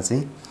सगरमाथामा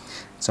चाहिँ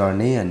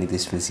चढ्ने अनि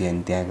त्यसपछि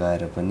अनि त्यहाँ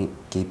गएर पनि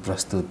केही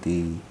प्रस्तुति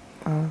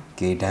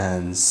केही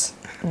डान्स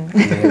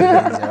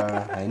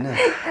होइन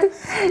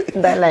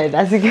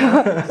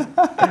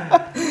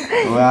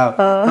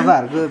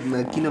तपाईँहरूको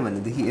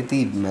किनभनेदेखि यति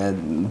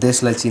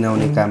देशलाई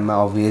चिनाउने काममा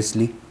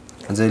अभियसली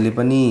जहिले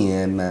पनि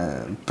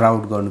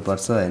प्राउड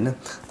गर्नुपर्छ होइन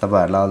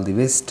तपाईँहरूलाई अल दि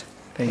बेस्ट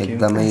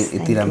एकदमै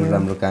यति राम्रो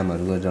राम्रो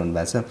कामहरू गरिरहनु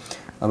भएको छ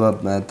अब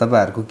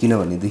तपाईँहरूको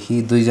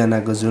किनभनेदेखि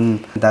दुईजनाको जुन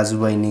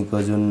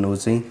दाजुबहिनीको जुन ऊ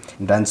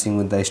चाहिँ डान्सिङ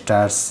विथ द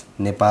स्टार्स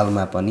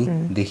नेपालमा पनि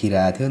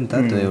देखिरहेको थियो नि त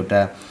त्यो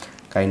एउटा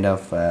काइन्ड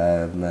अफ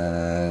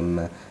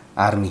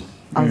आर्मी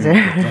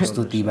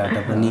प्रस्तुतिबाट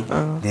पनि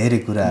धेरै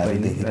कुराहरू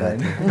देखिरहेको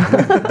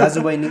थियो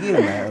दाजुबहिनीकै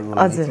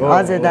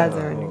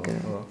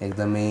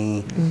एकदमै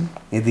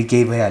यदि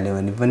केही भइहाल्यो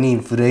भने पनि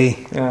पुरै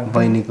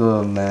बहिनीको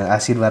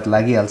आशीर्वाद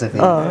लागिहाल्छ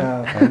फेरि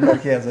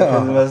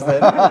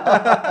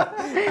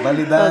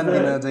बलिदान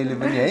दिन जहिले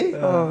पनि है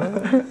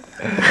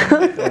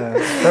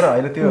तर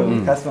होइन त्यो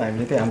खासमा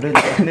हामीले त्यो हाम्रै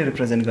आफ्नै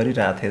रिप्रेजेन्ट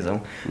गरिरहेको थिएछौँ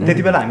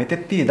त्यति बेला हामी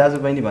त्यति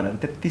दाजुबहिनी भनेर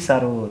त्यति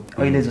साह्रो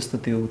अहिले जस्तो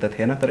त्यो त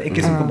थिएन तर एक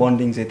किसिमको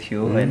बन्डिङ चाहिँ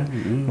थियो होइन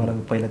मलाई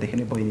पहिलादेखि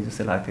नै बहिनी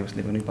जस्तो लाग्थ्यो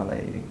उसले पनि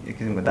मलाई एक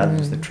किसिमको दाजु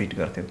जस्तो ट्रिट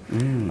गर्थ्यो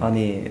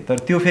अनि तर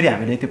त्यो फेरि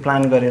हामीले त्यो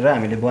प्लान गरेर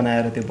हामीले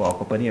बनाएर त्यो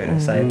भएको पनि होइन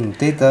सायद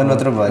त्यही त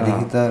नत्र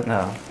भएदेखि त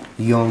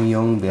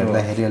यङ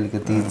भेट्दाखेरि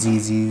अलिकति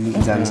जी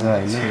जान्छ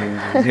होइन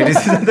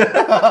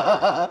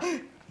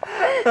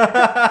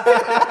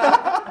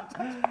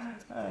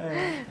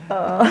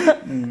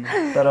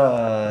तर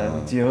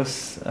जे होस्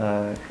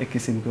एक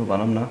किसिमको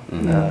भनौँ न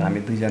हामी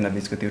दुईजना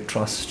बिचको त्यो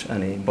ट्रस्ट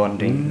अनि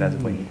बन्डिङ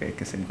दाजुबहिनीको एक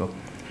किसिमको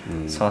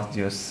छ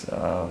जे होस्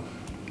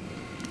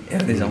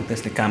हेर्दै जाउँ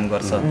त्यसले काम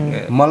गर्छ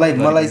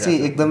मलाई चाहिँ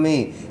एकदमै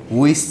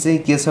विस चाहिँ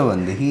के छ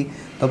भनेदेखि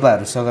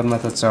तपाईँहरू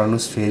सगरमाथा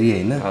चढ्नुहोस् फेरि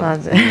होइन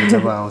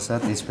जब आउँछ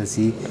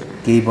त्यसपछि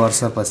केही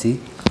वर्षपछि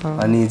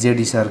अनि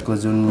जेडी सरको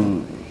जुन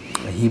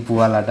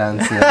हिपवाला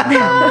डान्स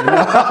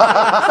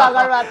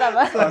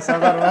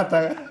सगरमाथा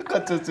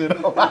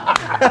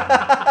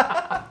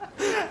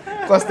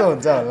कस्तो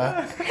हुन्छ होला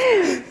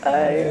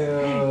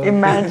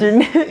इमेजिन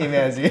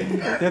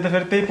त्यो त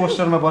फेरि त्यही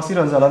पोस्टरमा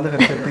बसिरहन्छ होला नि त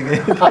फेरि त्यत्तिकै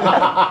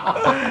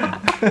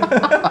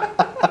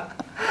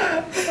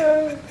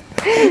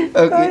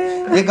ओके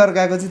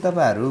एकअर्काको चाहिँ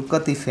तपाईँहरू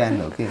कति फ्यान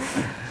हो कि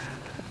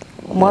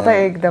म त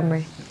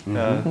एकदमै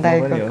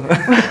दाइको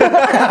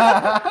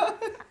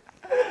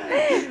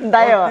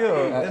दाइ हो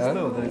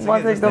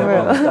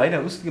होइन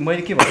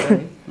मैले के भन्छु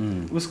नि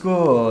उसको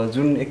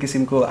जुन एक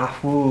किसिमको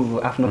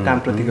आफ्नो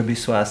कामप्रतिको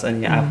विश्वास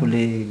अनि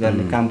आफूले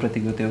गर्ने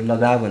कामप्रतिको त्यो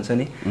लगाव हुन्छ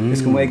नि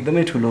त्यसको म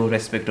एकदमै ठुलो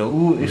रेस्पेक्ट हो ऊ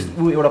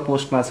एउटा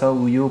पोस्टमा छ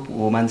ऊ यो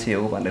हो मान्छे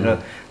हो भनेर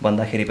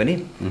भन्दाखेरि पनि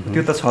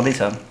त्यो त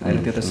छँदैछ होइन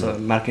त्यो त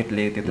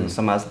मार्केटले त्यो त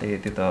समाजले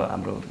त्यो त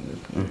हाम्रो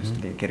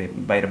के अरे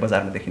बाहिर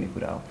बजारमा देखिने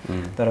कुरा हो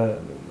तर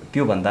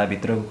त्योभन्दा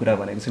भित्रको कुरा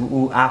भनेको चाहिँ ऊ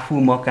आफू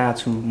म कहाँ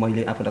छु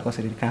मैले आफूलाई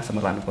कसरी कहाँसम्म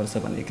लानुपर्छ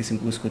भन्ने एक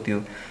किसिमको उसको त्यो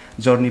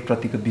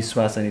जर्नीप्रतिको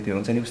विश्वास अनि त्यो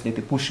हुन्छ नि उसले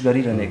त्यो पुस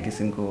गरिरहने एक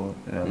किसिमको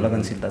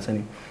लगनशीलता छ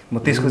नि म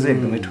त्यसको चाहिँ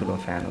एकदमै ठुलो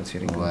फ्यान हो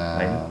छिरिङको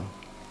होइन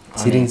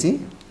छिरिङ चाहिँ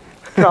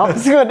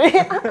प्रप्स गरे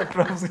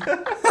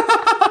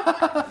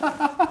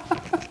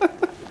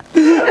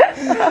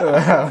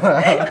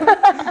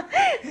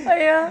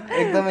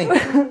एकदमै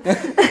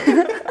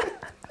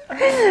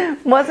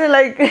म चाहिँ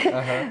लाइक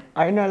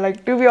होइन लाइक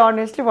टु बी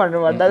अनेस्टली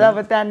भन्नुपर्दा अब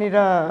त्यहाँनिर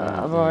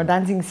अब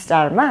डान्सिङ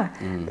स्टारमा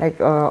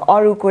लाइक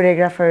अरू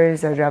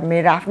कोरियोग्राफर्सहरू अब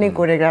मेरो आफ्नै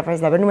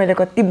कोरियोग्राफर्सलाई पनि मैले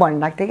कति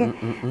भनिरहेको थिएँ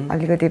कि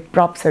अलिकति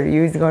प्रप्सहरू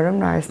युज गरौँ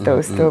न यस्तो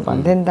उस्तो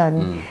भन्थेँ नि त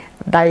अनि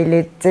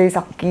दाइले चाहिँ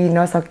सकि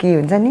नसकी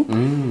हुन्छ नि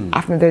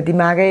आफ्नो त्यो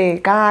दिमागै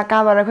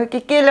कहाँबाट खोइ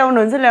के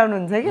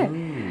ल्याउनुहुन्छ कि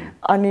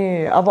अनि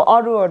अब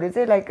अरूहरू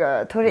चाहिँ लाइक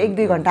थोरै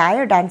 1-2 घन्टा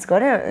आयो डान्स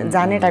गऱ्यो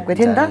जाने टाइपको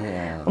थियो नि त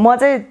म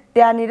चाहिँ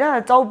त्यहाँनिर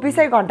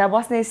 24 घन्टा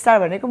बस्ने स्टार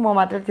भनेको म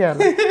मात्र थियो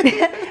होला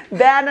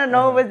बिहान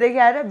 9 बजेदेखि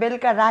आएर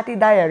बेलुका राति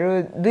दाइहरू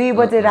 2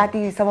 बजे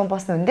रातिसम्म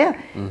बस्नुहुन्थ्यो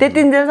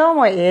त्यतिन्जेलसम्म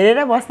म हेरेर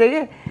बस्थेँ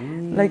कि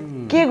लाइक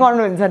के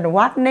गर्नुहुन्छ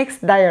वाट नेक्स्ट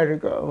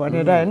दाइहरूको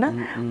भनेर होइन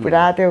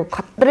पुरा त्यो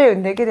खत्रै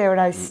हुन्थ्यो कि त्यो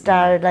एउटा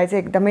स्टारलाई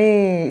चाहिँ एकदमै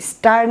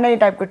स्टार नै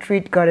टाइपको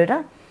ट्रिट गरेर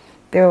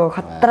त्यो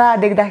खतरा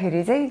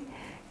देख्दाखेरि चाहिँ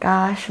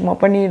काश म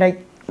पनि लाइक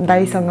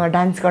दाइसँग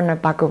डान्स गर्न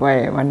पाएको भए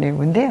भन्ने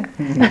हुन्थ्यो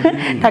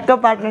ठ्याक्क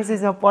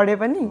पार्टनरसिपमा पढे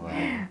पनि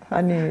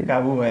अनि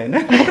काबु भएन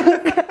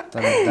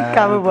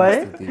काबु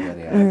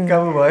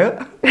भयो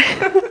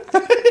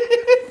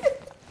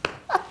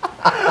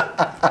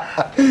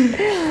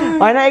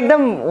होइन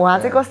एकदम उहाँ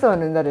चाहिँ कस्तो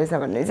हुनुहुँदो रहेछ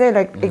भन्ने चाहिँ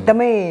लाइक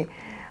एकदमै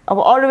अब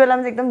अरू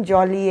बेलामा चाहिँ एकदम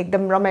जली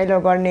एकदम रमाइलो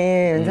गर्ने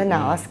हुन्छ नि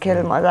हँस खेल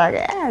मजा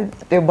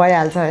त्यो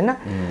भइहाल्छ होइन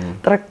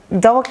तर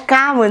जब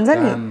काम हुन्छ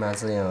नि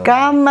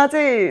काममा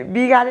चाहिँ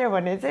बिगाऱ्यो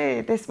भने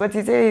चाहिँ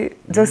त्यसपछि चाहिँ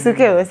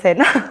जोसुकै होस्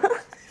होइन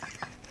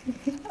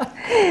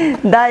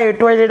दाइ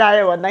टोइलेट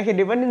आयो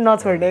भन्दाखेरि पनि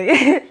नछोड्ने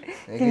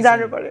कि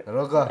जानु पर्यो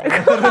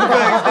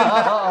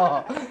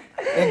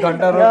एक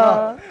घन्टा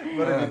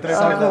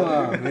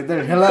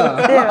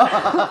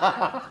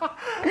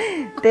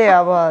त्यही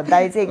अब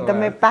दाइ चाहिँ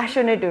एकदमै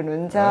प्यासनेट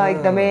हुनुहुन्छ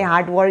एकदमै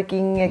हार्ड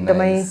वर्किङ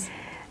एकदमै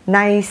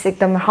नाइस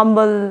एकदमै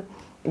हम्बल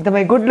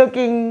एकदमै गुड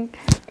लुकिङ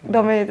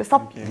एकदमै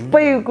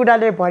सबै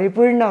कुराले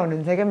भरिपूर्ण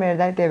हुनुहुन्छ क्या मेरो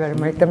दाइ त्यही भएर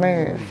म एकदमै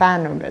फ्यान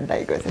हो मेरो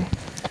दाइको चाहिँ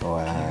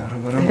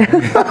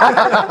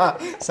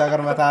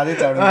सगरमाथा आजै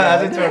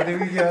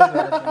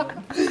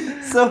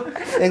सो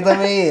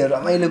एकदमै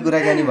रमाइलो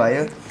कुराकानी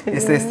भयो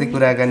यस्तै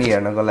कुराकानी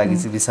हेर्नको लागि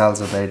चाहिँ विशाल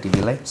चौतारी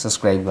टिभीलाई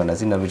सब्सक्राइब गर्न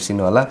चाहिँ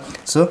नबिर्सिनु होला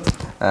सो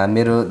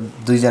मेरो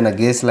दुईजना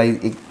गेस्टलाई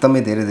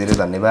एकदमै धेरै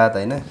धन्यवाद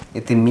होइन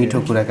यति मिठो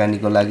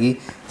कुराकानीको लागि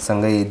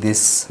सँगै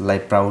देशलाई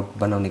प्राउड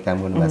बनाउने काम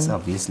गर्नुभएको छ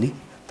अभियसली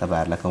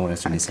तपाईँहरूलाई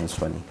कङ्ग्रेचुलेसन्स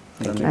पनि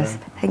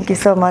थ्याङ्क यू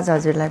सो मच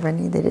हजुरलाई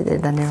पनि धेरै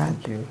धन्यवाद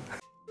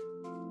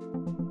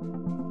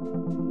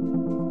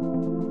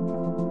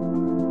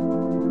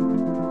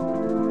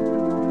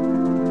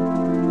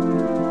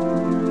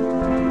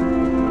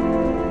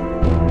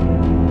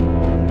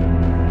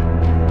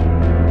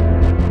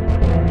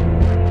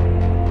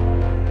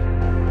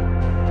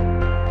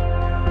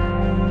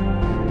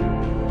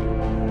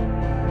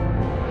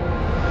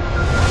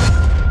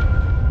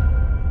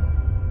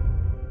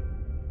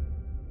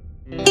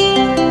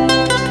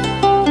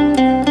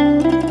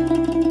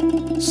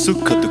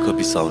सुख दुःख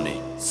बिसाउने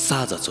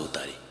साझा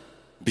चौतारी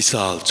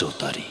विशाल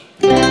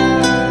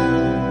चौतारी।